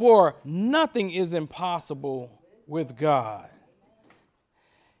 For nothing is impossible with God.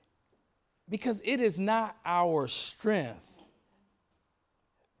 Because it is not our strength,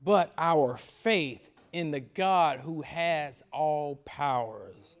 but our faith in the God who has all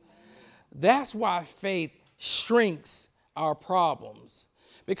powers. That's why faith shrinks our problems.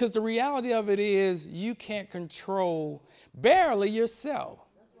 Because the reality of it is you can't control barely yourself.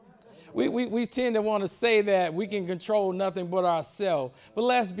 We tend to want to say that we can control nothing but ourselves. But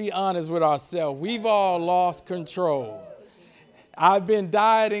let's be honest with ourselves. We've all lost control. I've been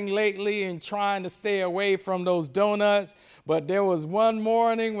dieting lately and trying to stay away from those donuts. But there was one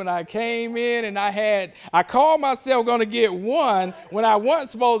morning when I came in and I called myself going to get one when I wasn't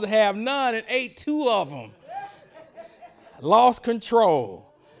supposed to have none and ate 2 of them. Lost control.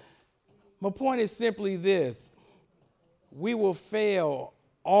 My point is simply this. We will fail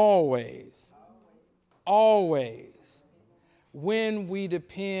always, when we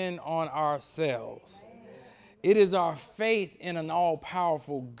depend on ourselves. It is our faith in an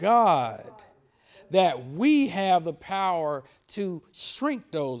all-powerful God that we have the power to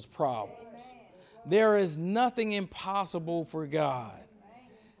shrink those problems. There is nothing impossible for God.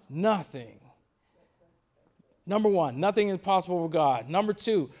 Nothing. Number 1, nothing is impossible for God. Number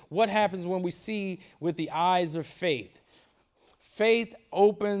 2, what happens when we see with the eyes of faith? Faith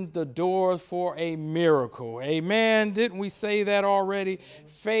opens the doors for a miracle. Amen. Didn't we say that already?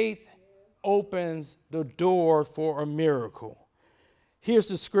 Faith opens the door for a miracle. Here's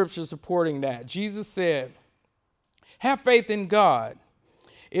the scripture supporting that. Jesus said, have faith in God.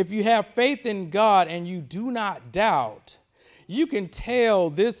 If you have faith in God and you do not doubt, you can tell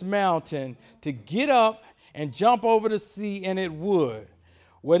this mountain to get up and jump over the sea, and it would.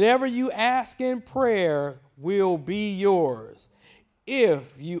 Whatever you ask in prayer will be yours if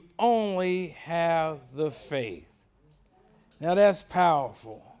you only have the faith. Now that's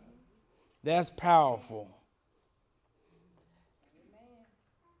powerful. That's powerful.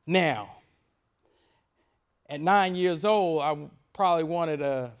 Now, at 9 years old, I probably wanted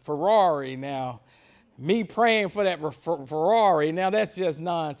a Ferrari. Now, me praying for that Ferrari, now that's just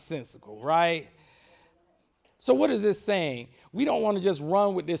nonsensical, right? So what is this saying? We don't want to just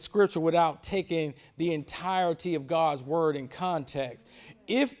run with this scripture without taking the entirety of God's word in context.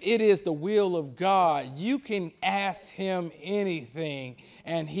 If it is the will of God, you can ask him anything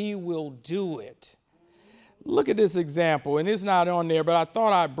and he will do it. Look at this example, and it's not on there, but I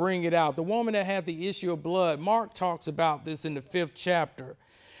thought I'd bring it out. The woman that had the issue of blood, Mark talks about this in the 5th chapter.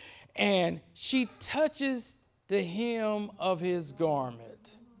 And she touches the hem of his garment.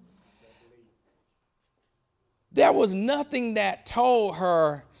 There was nothing that told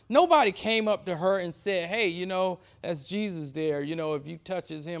her, nobody came up to her and said, hey, that's Jesus there. If you touch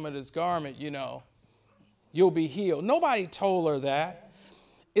his hem of his garment, you'll be healed. Nobody told her that.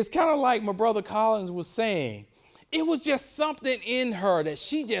 It's kind of like my brother Collins was saying. It was just something in her that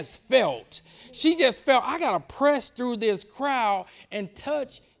she just felt. She just felt, I got to press through this crowd and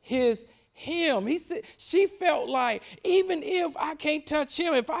touch his hem. He said, she felt like, even if I can't touch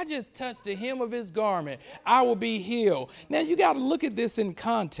him, if I just touch the hem of his garment, I will be healed. Now, you got to look at this in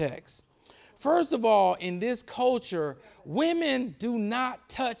context. First of all, in this culture, women do not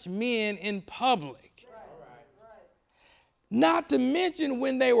touch men in public. Not to mention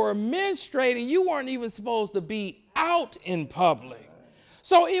when they were menstruating, you weren't even supposed to be out in public.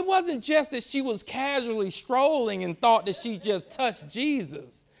 So it wasn't just that she was casually strolling and thought that she just touched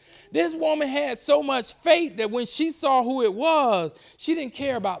Jesus. This woman had so much faith that when she saw who it was, she didn't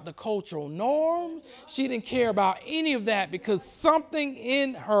care about the cultural norms. She didn't care about any of that because something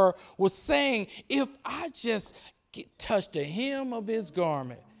in her was saying, if I just touch the hem of his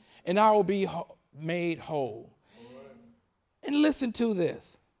garment and I will be made whole. And listen to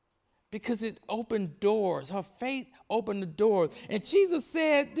this, because it opened doors. Her faith opened the doors. And Jesus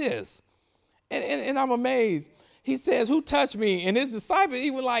said this, and I'm amazed. He says, who touched me? And his disciples,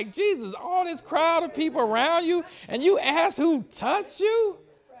 he was like, Jesus, all this crowd of people around you, and you ask who touched you?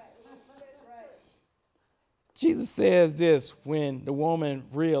 Jesus says this when the woman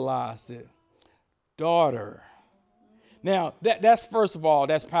realized it. Daughter. Now, that's first of all,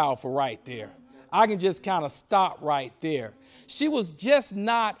 that's powerful right there. I can just kind of stop right there. She was just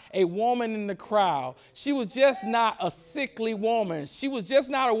not a woman in the crowd. She was just not a sickly woman. She was just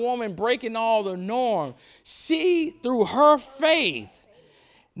not a woman breaking all the norms. She, through her faith,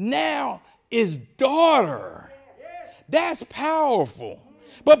 now is daughter. That's powerful.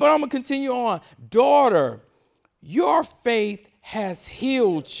 But I'm going to continue on. Daughter, your faith has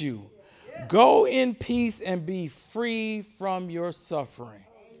healed you. Go in peace and be free from your suffering.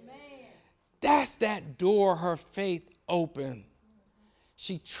 That's that door her faith opened.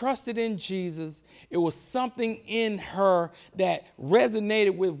 She trusted in Jesus. It was something in her that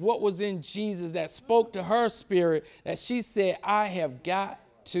resonated with what was in Jesus, that spoke to her spirit, that she said, I have got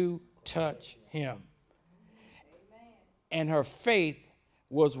to touch him. And her faith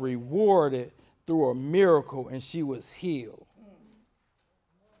was rewarded through a miracle, and she was healed.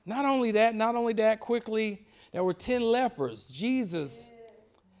 Not only that, quickly, there were 10 lepers. Jesus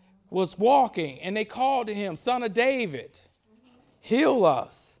was walking, and they called to him, Son of David, heal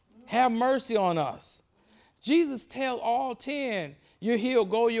us, have mercy on us. Jesus tell all 10, you're healed,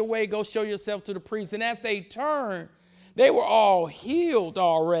 go your way, go show yourself to the priest. And as they turned, they were all healed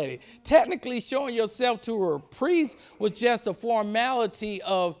already. Technically, showing yourself to a priest was just a formality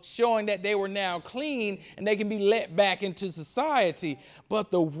of showing that they were now clean and they can be let back into society.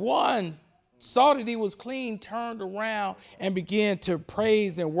 But the one saw that he was clean, turned around and began to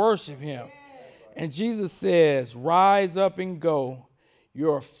praise and worship him. And Jesus says, rise up and go.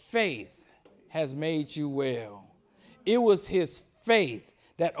 Your faith has made you well. It was his faith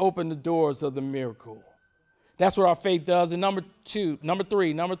that opened the doors of the miracle. That's what our faith does. And number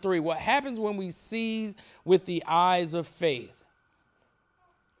three, what happens when we see with the eyes of faith?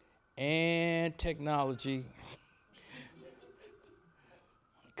 And technology.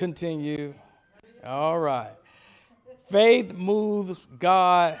 Continue. All right. Faith moves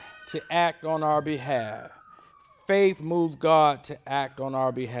God to act on our behalf. Faith moves God to act on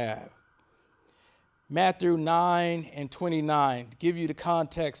our behalf. Matthew 9:29, to give you the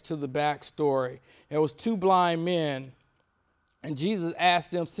context to the backstory. There was 2 blind men, and Jesus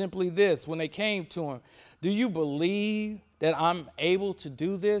asked them simply this when they came to him, do you believe that I'm able to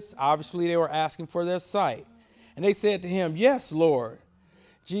do this? Obviously, they were asking for their sight. And they said to him, yes, Lord.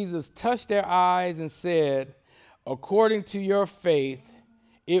 Jesus touched their eyes and said, according to your faith,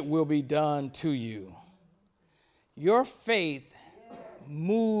 it will be done to you. Your faith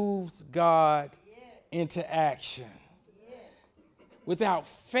moves God into action. Without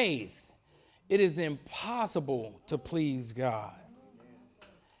faith, it is impossible to please God.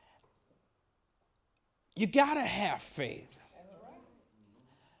 You got to have faith.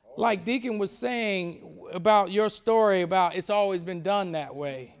 Like Deacon was saying about your story about it's always been done that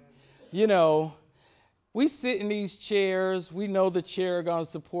way. You know, we sit in these chairs. We know the chair is going to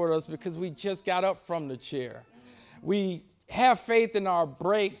support us because we just got up from the chair. We have faith in our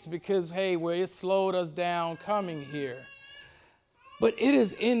brakes because, hey, well, it slowed us down coming here. But it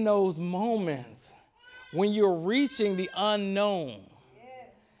is in those moments when you're reaching the unknown.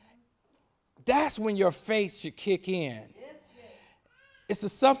 That's when your faith should kick in. It's the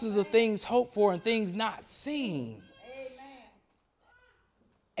substance of things hoped for and things not seen.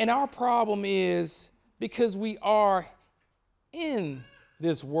 And our problem is because we are in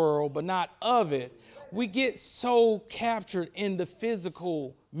this world, but not of it, we get so captured in the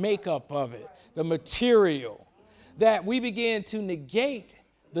physical makeup of it, the material, that we begin to negate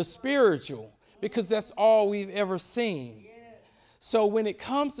the spiritual because that's all we've ever seen. So when it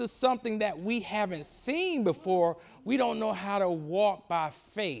comes to something that we haven't seen before, we don't know how to walk by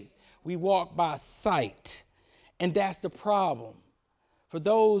faith. We walk by sight. And that's the problem. For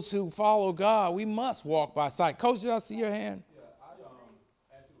those who follow God, we must walk by sight. Coach, did I see your hand?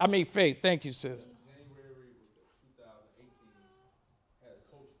 I mean faith. Thank you, sis. January was 2018, had a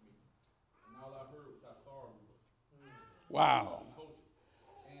coach meeting, and all I heard was I saw him. Wow. Coaches.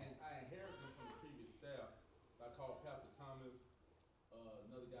 And I inherited them from the previous staff. So I called Pastor Thomas,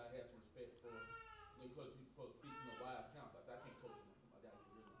 another guy had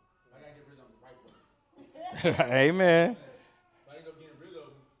Amen. So I ended up getting rid of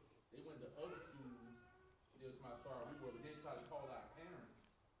them. They went to other schools, still to my sorrow we were, but then tried to call our parents,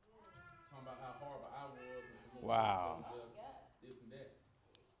 talking about how horrible I was and some more Wow. stuff, this and that.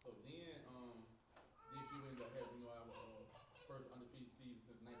 So then, this year we ended up having, our first undefeated season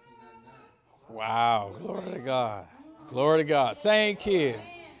since 1999. Wow. Glory to God. Glory to God. Same kid.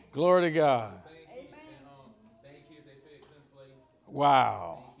 Glory to God. Same kids they said couldn't play.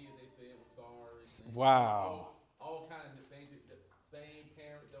 Wow. Same kids they said was sorry. Wow. All kind of the same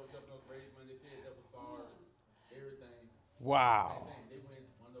parents that was helping us raise money. They said that was sorry. Everything. Wow. Same thing. They went.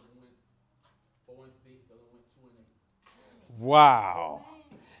 One of them went 4-6. The other went 2-8. Wow.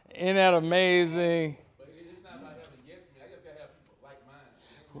 Isn't that amazing? But it's not about having yes men. I just gotta have people like mine.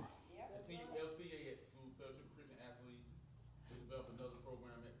 Continue LCA at school, Fellowship of Christian Athletes. We developed another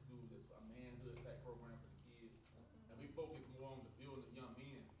program at school that's a manhood type program for the kids, and we focus more on the building of young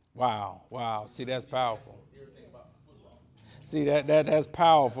men. Wow. Wow. See, that's powerful. Everything about football. See, that's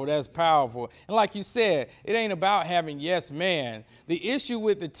powerful. That's powerful. And like you said, it ain't about having yes man. The issue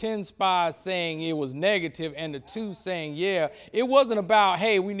with the 10 spies saying it was negative and the 2 saying yeah, it wasn't about,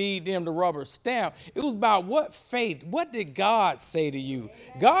 hey, we need them to rubber stamp. It was about what faith, what did God say to you?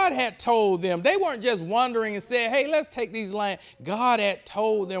 God had told them. They weren't just wondering and said, hey, let's take these lands. God had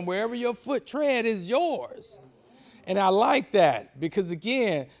told them wherever your foot tread is yours. And I like that because,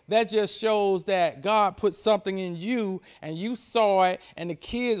 again, that just shows that God put something in you and you saw it and the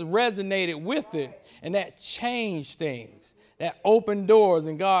kids resonated with it, and that changed things. That opened doors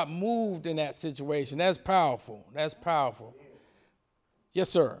and God moved in that situation. That's powerful. That's powerful. Yes,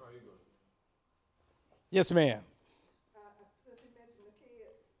 sir. Yes, ma'am. Since you mentioned the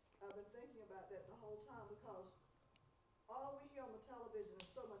kids, I've been thinking about that the whole time because all we hear on the television is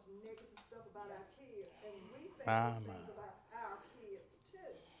so much negative stuff about our kids, and we say those things about our kids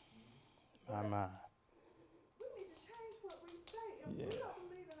too. My. We need to change what we say. If we don't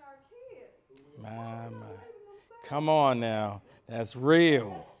believe in our kids, My. why we don't believe in themselves? Come on now. That's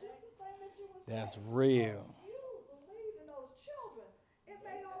real. That's just the thing that you were That's saying. real. You believe in those children. It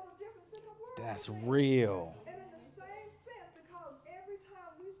made all the difference in the world. That's to them. real. And in the same sense, because every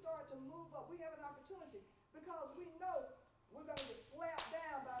time we start to move up, we have an opportunity because we know we're going to get slapped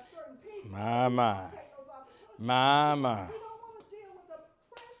down by certain people. My. Take those opportunities. My. We don't want to deal with the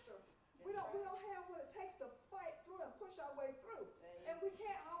pressure. We don't have what it takes to fight through and push our way through. And we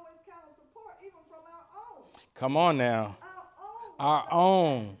can't always count on support even from our own. Come on now. Our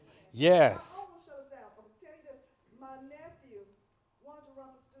own. Yes. Our own will shut us down. I'm going to tell you this. My nephew wanted to run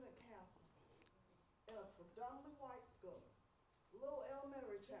for student council in a predominantly white school, little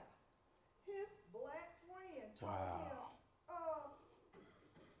elementary child. His black friend told him,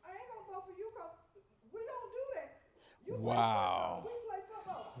 I ain't going to vote for you because we don't do that. You play football. We play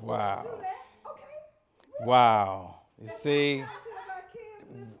football. Wow. We don't do that. Okay. Really? Wow. You And see? we try to tell our kids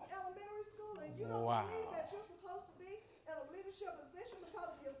this is elementary school and you don't Wow. believe that you're supposed to be in a leadership position because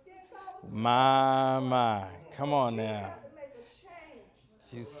of your skin color. My. Come on We now. have to make a change.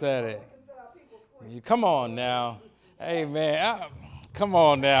 You said it. We can set our people free. You come on now. Hey man, come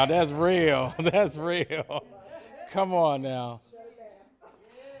on now. That's real. That's real. Come on now. Shut it down.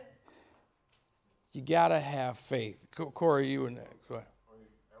 You gotta have faith. Corey, you were next. Go ahead.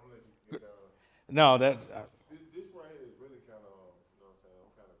 I'm gonna let you get down. No, that. This right here is really kind of, you know what I'm saying,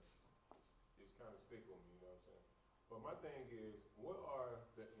 it's kind of stick with me, you know what I'm saying. But my thing is, what are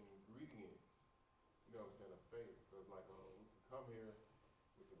the ingredients, you know what I'm saying, of faith? Because like, we can come here,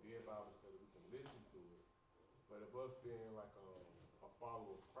 we can be a Bible study, we can listen to it. But if us being like a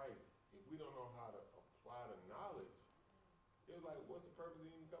follower of Christ, if we don't know how to apply the knowledge, it's like, what's the purpose of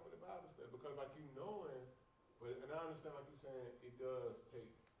even coming to Bible study? Because like you knowing, and I understand like you're saying, it does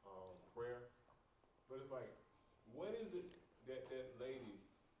take prayer. But it's like, what is it that lady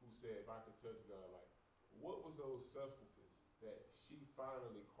who said, if I could touch God, like, what was those substances that she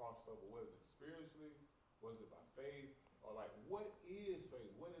finally crossed over? Was it spiritually? Was it by faith? Or like, what is faith?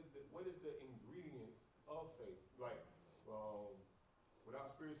 What is the ingredients of faith? Like,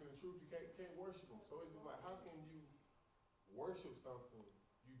 without spirits and the truth, you can't worship them. So it's just like, how can you worship something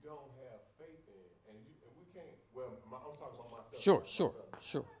you don't have faith in? And we can't, I'm talking about myself.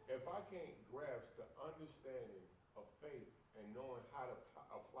 Sure. If I can't grasp the understanding of faith and knowing how to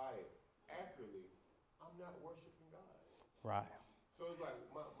apply it accurately, I'm not worshiping God. Right. So it's like,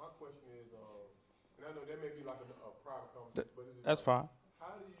 my question is, and I know that may be like a private conversation, but it's just That's like, fine.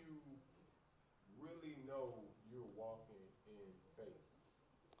 how do you really know you're walking in faith?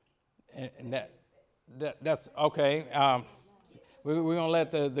 And that's okay. We're gonna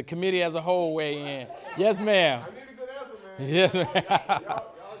let the committee as a whole weigh in. Yes, ma'am. I need a good answer, man. Yes, ma'am.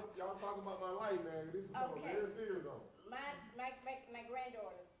 Y'all talking about my life, man. This is something Okay. real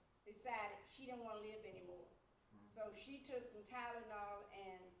decided she didn't want to live anymore. So she took some Tylenol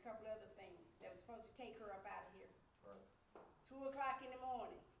and a couple other things that was supposed to take her up out of here. Right. 2 o'clock in the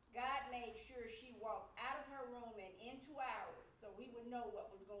morning, God made sure she walked out of her room and in 2 hours so we would know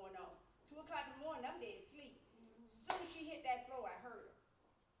what was going on. 2 o'clock in the morning, I'm dead asleep. As soon as she hit that floor, I heard her.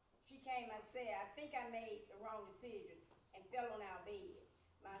 She came and said, I think I made the wrong decision, and fell on our bed.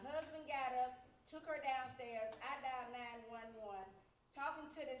 My husband got up, took her downstairs. I dialed 911, talking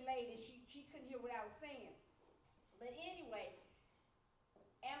to the lady. She couldn't hear what I was saying. But anyway,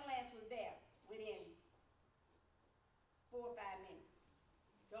 ambulance was there within 4 or 5 minutes.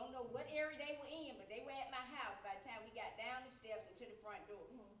 Don't know what area they were in, but they were at my house by the time we got down the steps and to the front door.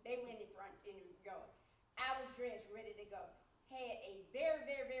 They were in the yard. I was dressed, ready to go. Had a very,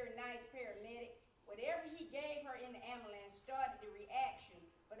 very, very nice paramedic. Whatever he gave her in the ambulance started the reaction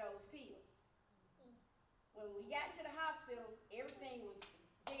for those pills. When we got to the hospital, everything was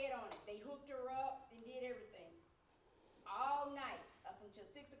dead on it. They hooked her up and did everything. All night, up until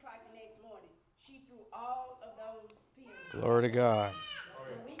 6 o'clock the next morning, she threw all of those pills. Glory to God.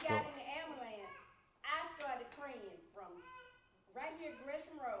 When we got in the ambulance, I started praying from right here,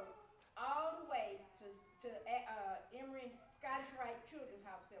 Gresham Road, all the way to Emory Scottish Rite Children's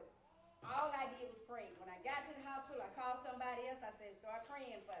Hospital. All I did was pray. When I got to the hospital, I called somebody else. I said, start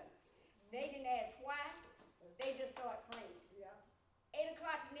praying for me. They didn't ask why. They just started praying. Yeah. 8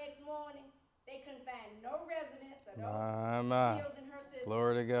 o'clock the next morning, they couldn't find no residents or My. pills in her system.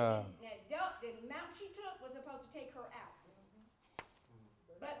 Glory to God. Now, the amount she took was supposed to take her out.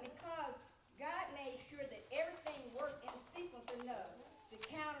 But because God made sure that everything worked in sequence enough to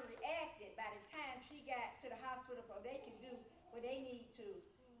counteract it by the time she got to the hospital so they could do what they need to,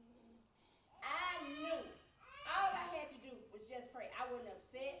 I knew all I had to do was just pray. I wasn't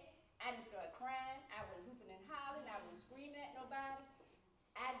upset. I didn't start crying. I wasn't hooping and hollering. I wasn't screaming at nobody.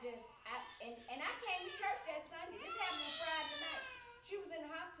 I came to church that Sunday. This happened on Friday night. She was in the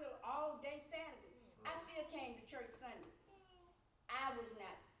hospital all day Saturday. I still came to church Sunday. I was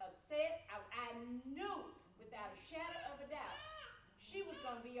not upset. I knew without a shadow of a doubt she was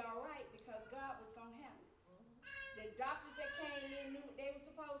going to be all right because God was going to handle it. The doctors that came in knew what they were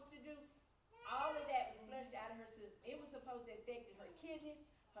supposed to do. All of that was flushed out of her system. It was supposed to affect her kidneys,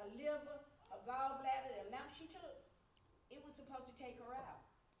 her liver, her gallbladder, the amount she took. It was supposed to take her out.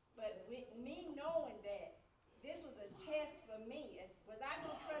 But with me knowing that this was a test for me, was I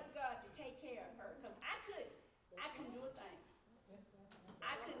going to trust God to take care of her? Because I couldn't do a thing.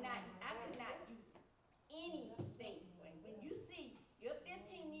 I could not do anything. When you see your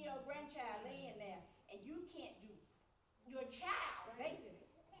 15-year-old grandchild laying there and you can't do your child, basically,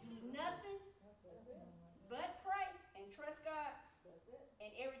 do nothing but pray and trust God,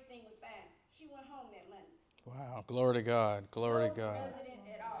 and everything was fine. She went home that Monday. Wow. Glory to God. Glory to No God. resident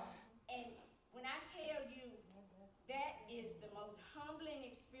at all. And when I tell you that is the most humbling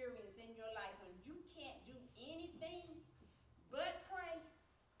experience in your life, when you can't do anything but pray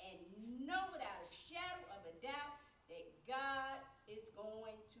and know without a shadow of a doubt that God is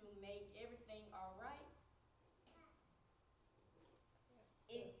going to make everything all right.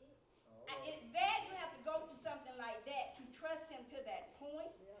 It's bad you have to go through something like that to trust him to that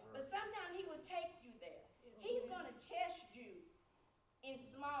point, but sometimes he will take you there. He's going to test you in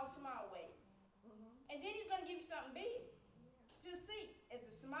small ways. And then he's going to give you something big to see. If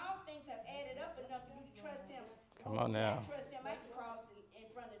the small things have added up enough for you to trust him. Come on now. I trust him. I can cross in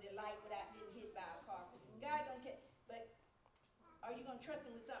front of the light without getting hit by a car. God going to, but are you going to trust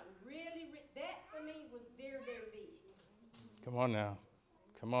him with something really, that for me was very, very big. Come on now.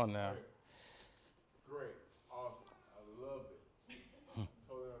 Come on now. Great. Awesome. I love it.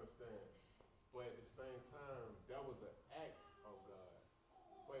 Totally understand. But at the same time, that was an act of God.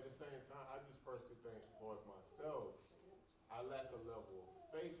 But at the same time, I just personally think, for myself, I lack a level of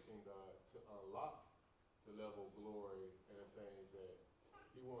faith in God to unlock the level of glory and the things that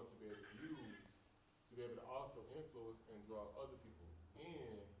he wants to be able to use to be able to also influence and draw other people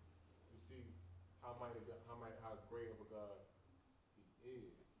in to see how great of a God he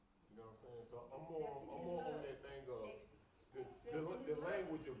is. You know what I'm saying? So I'm more on that thing of the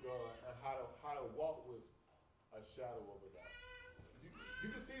language of God and how to walk with a shadow of a doubt.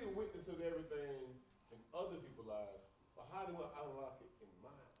 You can see the witness of everything in other people's lives, but how do I unlock it in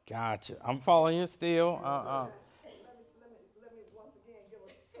mine? Gotcha. I'm following you still. Let me once again give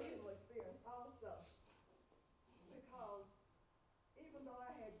a personal experience also. Because even though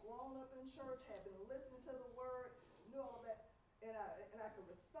I had grown up in church, had been listening to the word, knew all that, and I could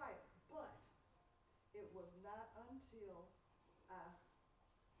recite it, but it was not until I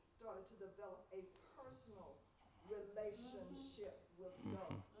started to develop a personal relationship with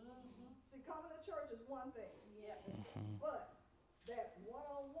God one thing. Yeah. But that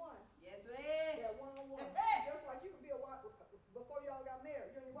one-on-one, Yes, ma'am. that one-on-one, just like you could be a wife, before y'all got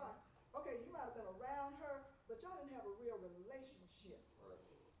married, you and your wife, okay, you might have been around her, but y'all didn't have a real relationship.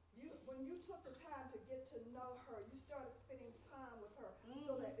 When you took the time to get to know her, you started spending time with her,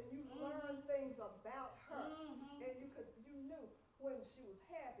 so that, and you learned things about her, and you knew when she was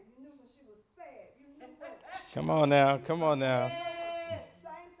happy, you knew when she was sad, you knew when. Come on now. Come on now.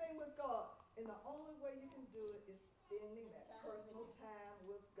 Same thing with God, and the only way you can do it is spending that personal time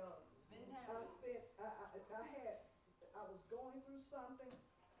with God. I was going through something,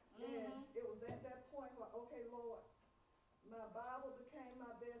 and it was at that point where, okay, Lord, my Bible became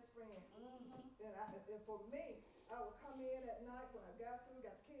my best friend. And for me, I would come in at night when I got through,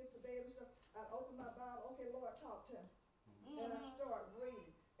 got the kids to bed and stuff, I'd open my Bible, okay, Lord, talk to me. And I'd start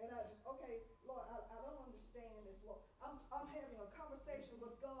reading. And I just, okay, Lord, I don't understand this, Lord. I'm having a conversation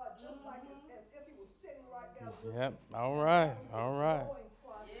with God just like as if he was sitting right down with me. Yep. All right. That was the All right. growing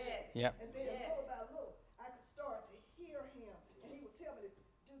process. Yep. And then little by little, I could start to hear him, and he would tell me to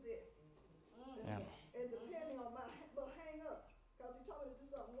do this. Yeah. And depending on my little hang-ups, because he told me to do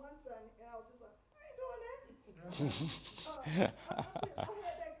something one Sunday, and I was just like, I ain't doing that. I'm serious. I had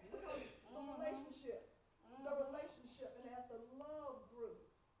that because the relationship, and as the love grew,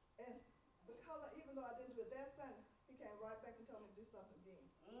 and because even though I didn't do it that Sunday, he came right back and told me to do something again.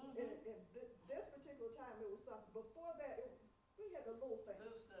 And this particular time, it was something. Before that, we had the little things.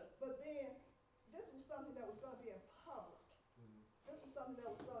 But then, this was something that was going to be in public. This was something that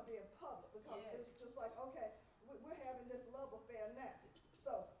was going to be in public, because it was just like, okay, we're having this love affair now.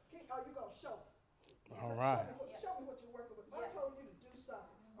 So, are you going to show me? All right. Show me what you're working with. I told you to do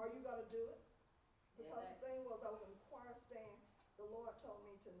something. Are you going to do it? Because the thing was, I was in the choir stand. The Lord told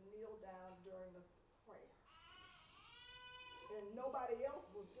me to kneel down during the prayer. And nobody else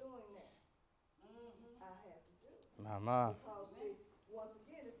was doing that. I had to do it. Mama. Because, see, once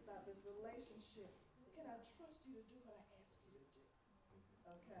again, it's about this relationship. Can I trust you to do what I ask you to do?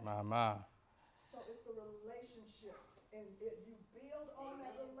 Okay? Mama. So it's the relationship. And you build on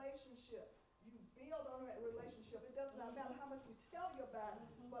that relationship. You build on that relationship. It does not matter how much we tell you about it,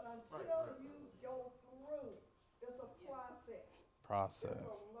 but until you go through, it's a process. It's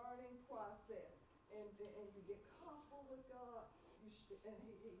a learning process. And you get comfortable with God, and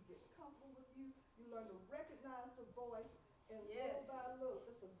he gets comfortable with you. You learn to recognize the voice, and little by little,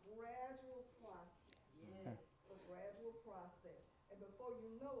 it's a gradual process. It's a gradual process. And before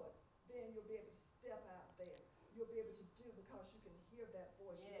you know it, then you'll be able to step out there. You'll be able to do, because you can hear that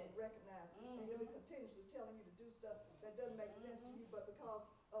voice, you can recognize, and he'll be continuously telling you to do stuff that doesn't make sense to you, but because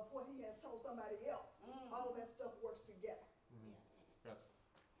of what he has told somebody else, all of that stuff works together.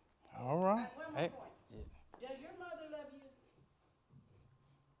 All right. One more Hey. point. Does your mother love you?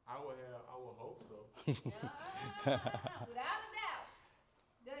 I would hope so. Without a doubt.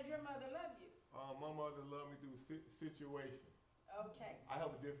 Does your mother love you? My mother loved me through situations. Okay. I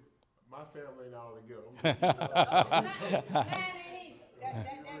have a different. My family ain't all together. Mine ain't either. That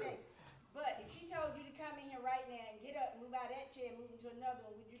ain't. But if she told you to come in here right now and get up, move out of that chair, and move into another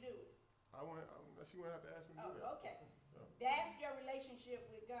one, would you do it? She wouldn't have to ask me to do that. Oh, okay. That's your relationship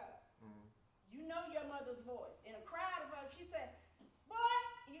with God. You know your mother's voice. In a crowd of us, she said, boy,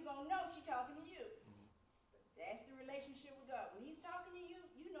 you're going to know she's talking to you. That's the relationship with God. When he's talking to you,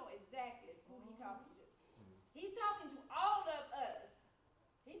 you know exactly who he's talking to. He's talking to all of us.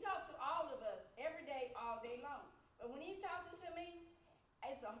 He talks to all of us every day, all day long. But when he's talking to me,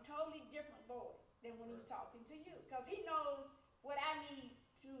 it's a totally different voice than when he's talking to you. Because he knows what I need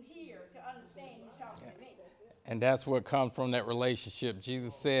to hear to understand he's talking to me. And that's what comes from that relationship.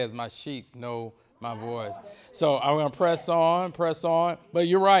 Jesus says, my sheep know my voice. So I'm going to press on. But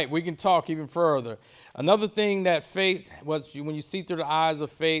you're right. We can talk even further. Another thing that faith, was when you see through the eyes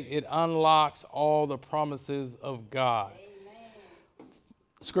of faith, it unlocks all the promises of God.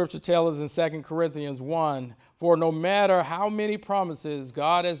 Scripture tells us in 2 Corinthians 1, for no matter how many promises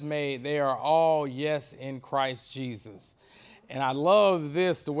God has made, they are all yes in Christ Jesus. And I love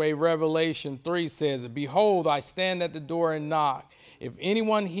this, the way Revelation 3 says it. Behold, I stand at the door and knock. If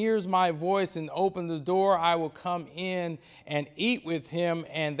anyone hears my voice and opens the door, I will come in and eat with him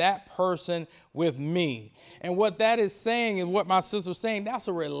and that person with me. And what that is saying is what my sister's saying, that's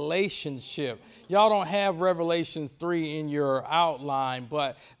a relationship. Y'all don't have Revelations 3 in your outline,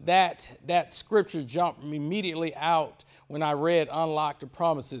 but that scripture jumped immediately out when I read Unlock the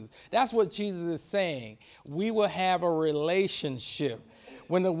Promises. That's what Jesus is saying. We will have a relationship.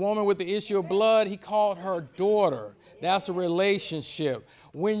 When the woman with the issue of blood, he called her daughter. That's a relationship.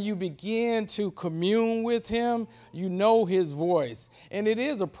 When you begin to commune with him, you know his voice. And it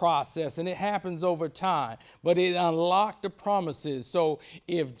is a process, and it happens over time. But it unlocked the promises. So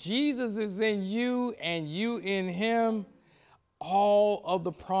if Jesus is in you and you in him, all of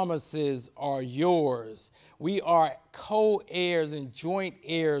the promises are yours. We are co-heirs and joint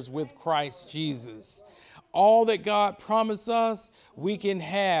heirs with Christ Jesus. All that God promised us, we can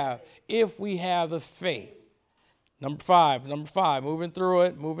have if we have the faith. Number five, moving through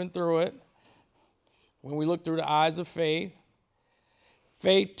it. When we look through the eyes of faith,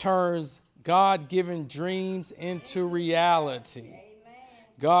 faith turns God-given dreams into reality.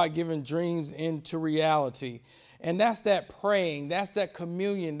 God-given dreams into reality. And that's that praying, that's that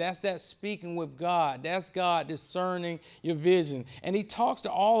communion, that's that speaking with God. That's God discerning your vision. And he talks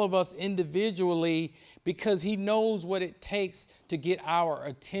to all of us individually because he knows what it takes to get our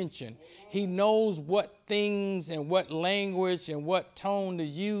attention. He knows what things and what language and what tone to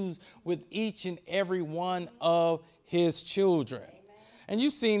use with each and every one of his children. And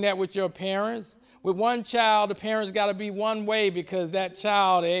you've seen that with your parents. With one child, the parents got to be one way because that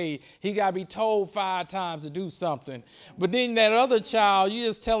child, he got to be told 5 times to do something. But then that other child, you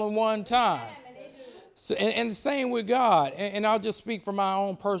just tell him one time. So, and the same with God. And I'll just speak from my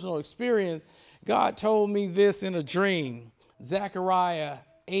own personal experience. God told me this in a dream. Zechariah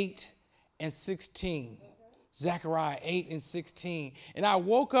 8:16. Zechariah 8:16. And I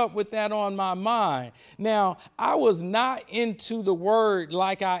woke up with that on my mind. Now, I was not into the word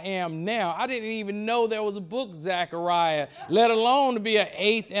like I am now. I didn't even know there was a book, Zechariah, let alone to be an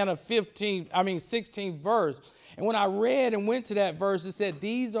 8th and a 16th verse. And when I read and went to that verse, it said,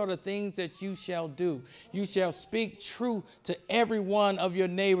 these are the things that you shall do. You shall speak truth to every one of your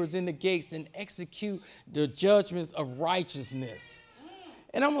neighbors in the gates and execute the judgments of righteousness.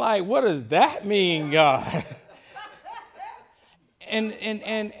 And I'm like, what does that mean, God?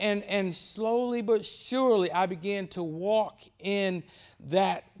 And slowly but surely I began to walk in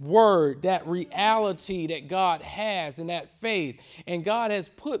that word, that reality that God has, and that faith. And God has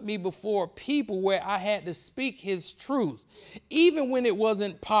put me before people where I had to speak his truth, even when it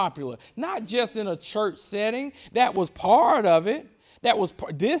wasn't popular. Not just in a church setting. That was part of it.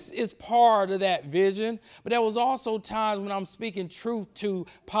 This is part of that vision, but there was also times when I'm speaking truth to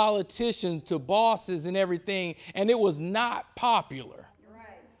politicians, to bosses and everything, and it was not popular.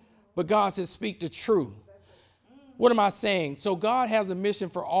 Right. But God said, speak the truth. What am I saying? So God has a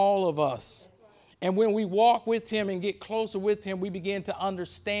mission for all of us. And when we walk with him and get closer with him, we begin to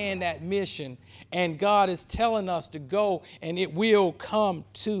understand that mission. And God is telling us to go, and it will come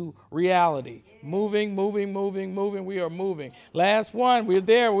to reality. Moving. We are moving. Last one. We're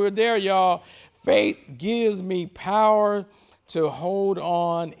there, y'all. Faith gives me power to hold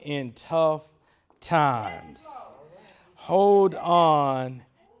on in tough times. Hold on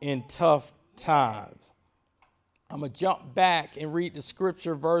in tough times. I'm going to jump back and read the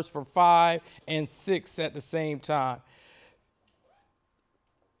scripture verse for 5 and 6 at the same time.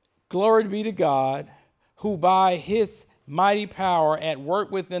 Glory be to God, who by his mighty power at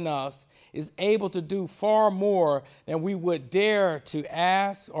work within us is able to do far more than we would dare to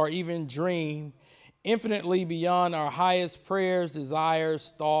ask or even dream, infinitely beyond our highest prayers,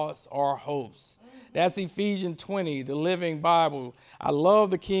 desires, thoughts, or hopes. That's Ephesians 20, the Living Bible. I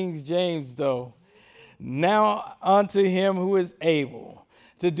love the King James, though. Now unto him who is able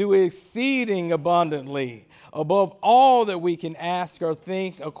to do exceeding abundantly above all that we can ask or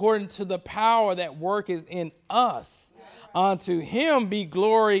think, according to the power that worketh in us. Unto him be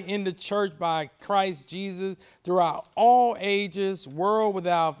glory in the church by Christ Jesus throughout all ages, world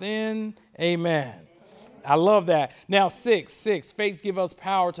without end. Amen. I love that. Now, 6, faith give us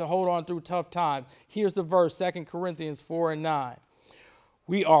power to hold on through tough times. Here's the verse, 2 Corinthians 4:9.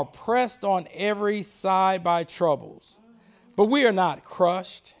 We are pressed on every side by troubles, but we are not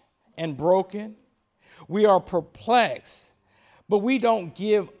crushed and broken. We are perplexed, but we don't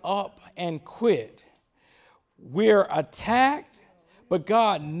give up and quit. We're attacked, but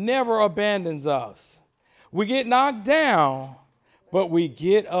God never abandons us. We get knocked down, but we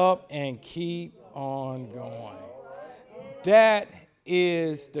get up and keep on going. That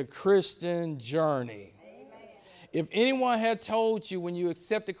is the Christian journey. If anyone had told you when you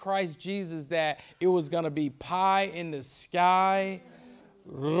accepted Christ Jesus that it was going to be pie in the sky,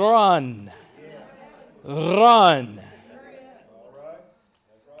 run.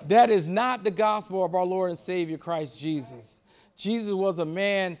 That is not the gospel of our Lord and Savior Christ Jesus. Jesus was a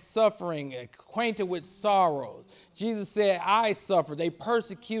man suffering, acquainted with sorrows. Jesus said, I suffered. They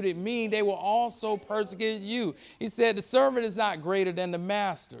persecuted me. They will also persecute you. He said, the servant is not greater than the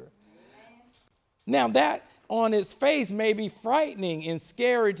master. Now that on its face may be frightening and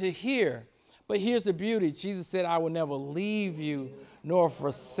scary to hear. But here's the beauty. Jesus said, I will never leave you nor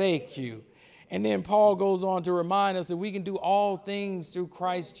forsake you. And then Paul goes on to remind us that we can do all things through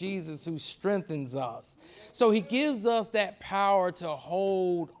Christ Jesus who strengthens us. So he gives us that power to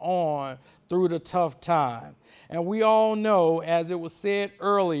hold on through the tough time. And we all know, as it was said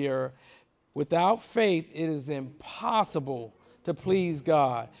earlier, without faith, it is impossible to please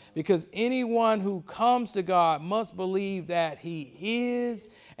God, because anyone who comes to God must believe that he is,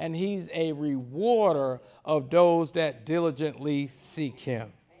 and he's a rewarder of those that diligently seek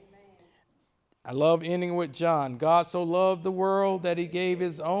him. I love ending with John. God so loved the world that he gave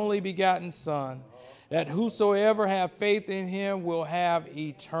his only begotten Son, that whosoever have faith in him will have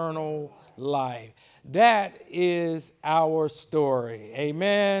eternal life. That is our story.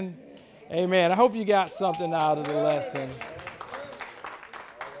 Amen. Amen. I hope you got something out of the lesson.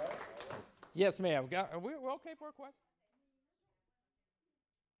 Yes, ma'am. We're okay for a question?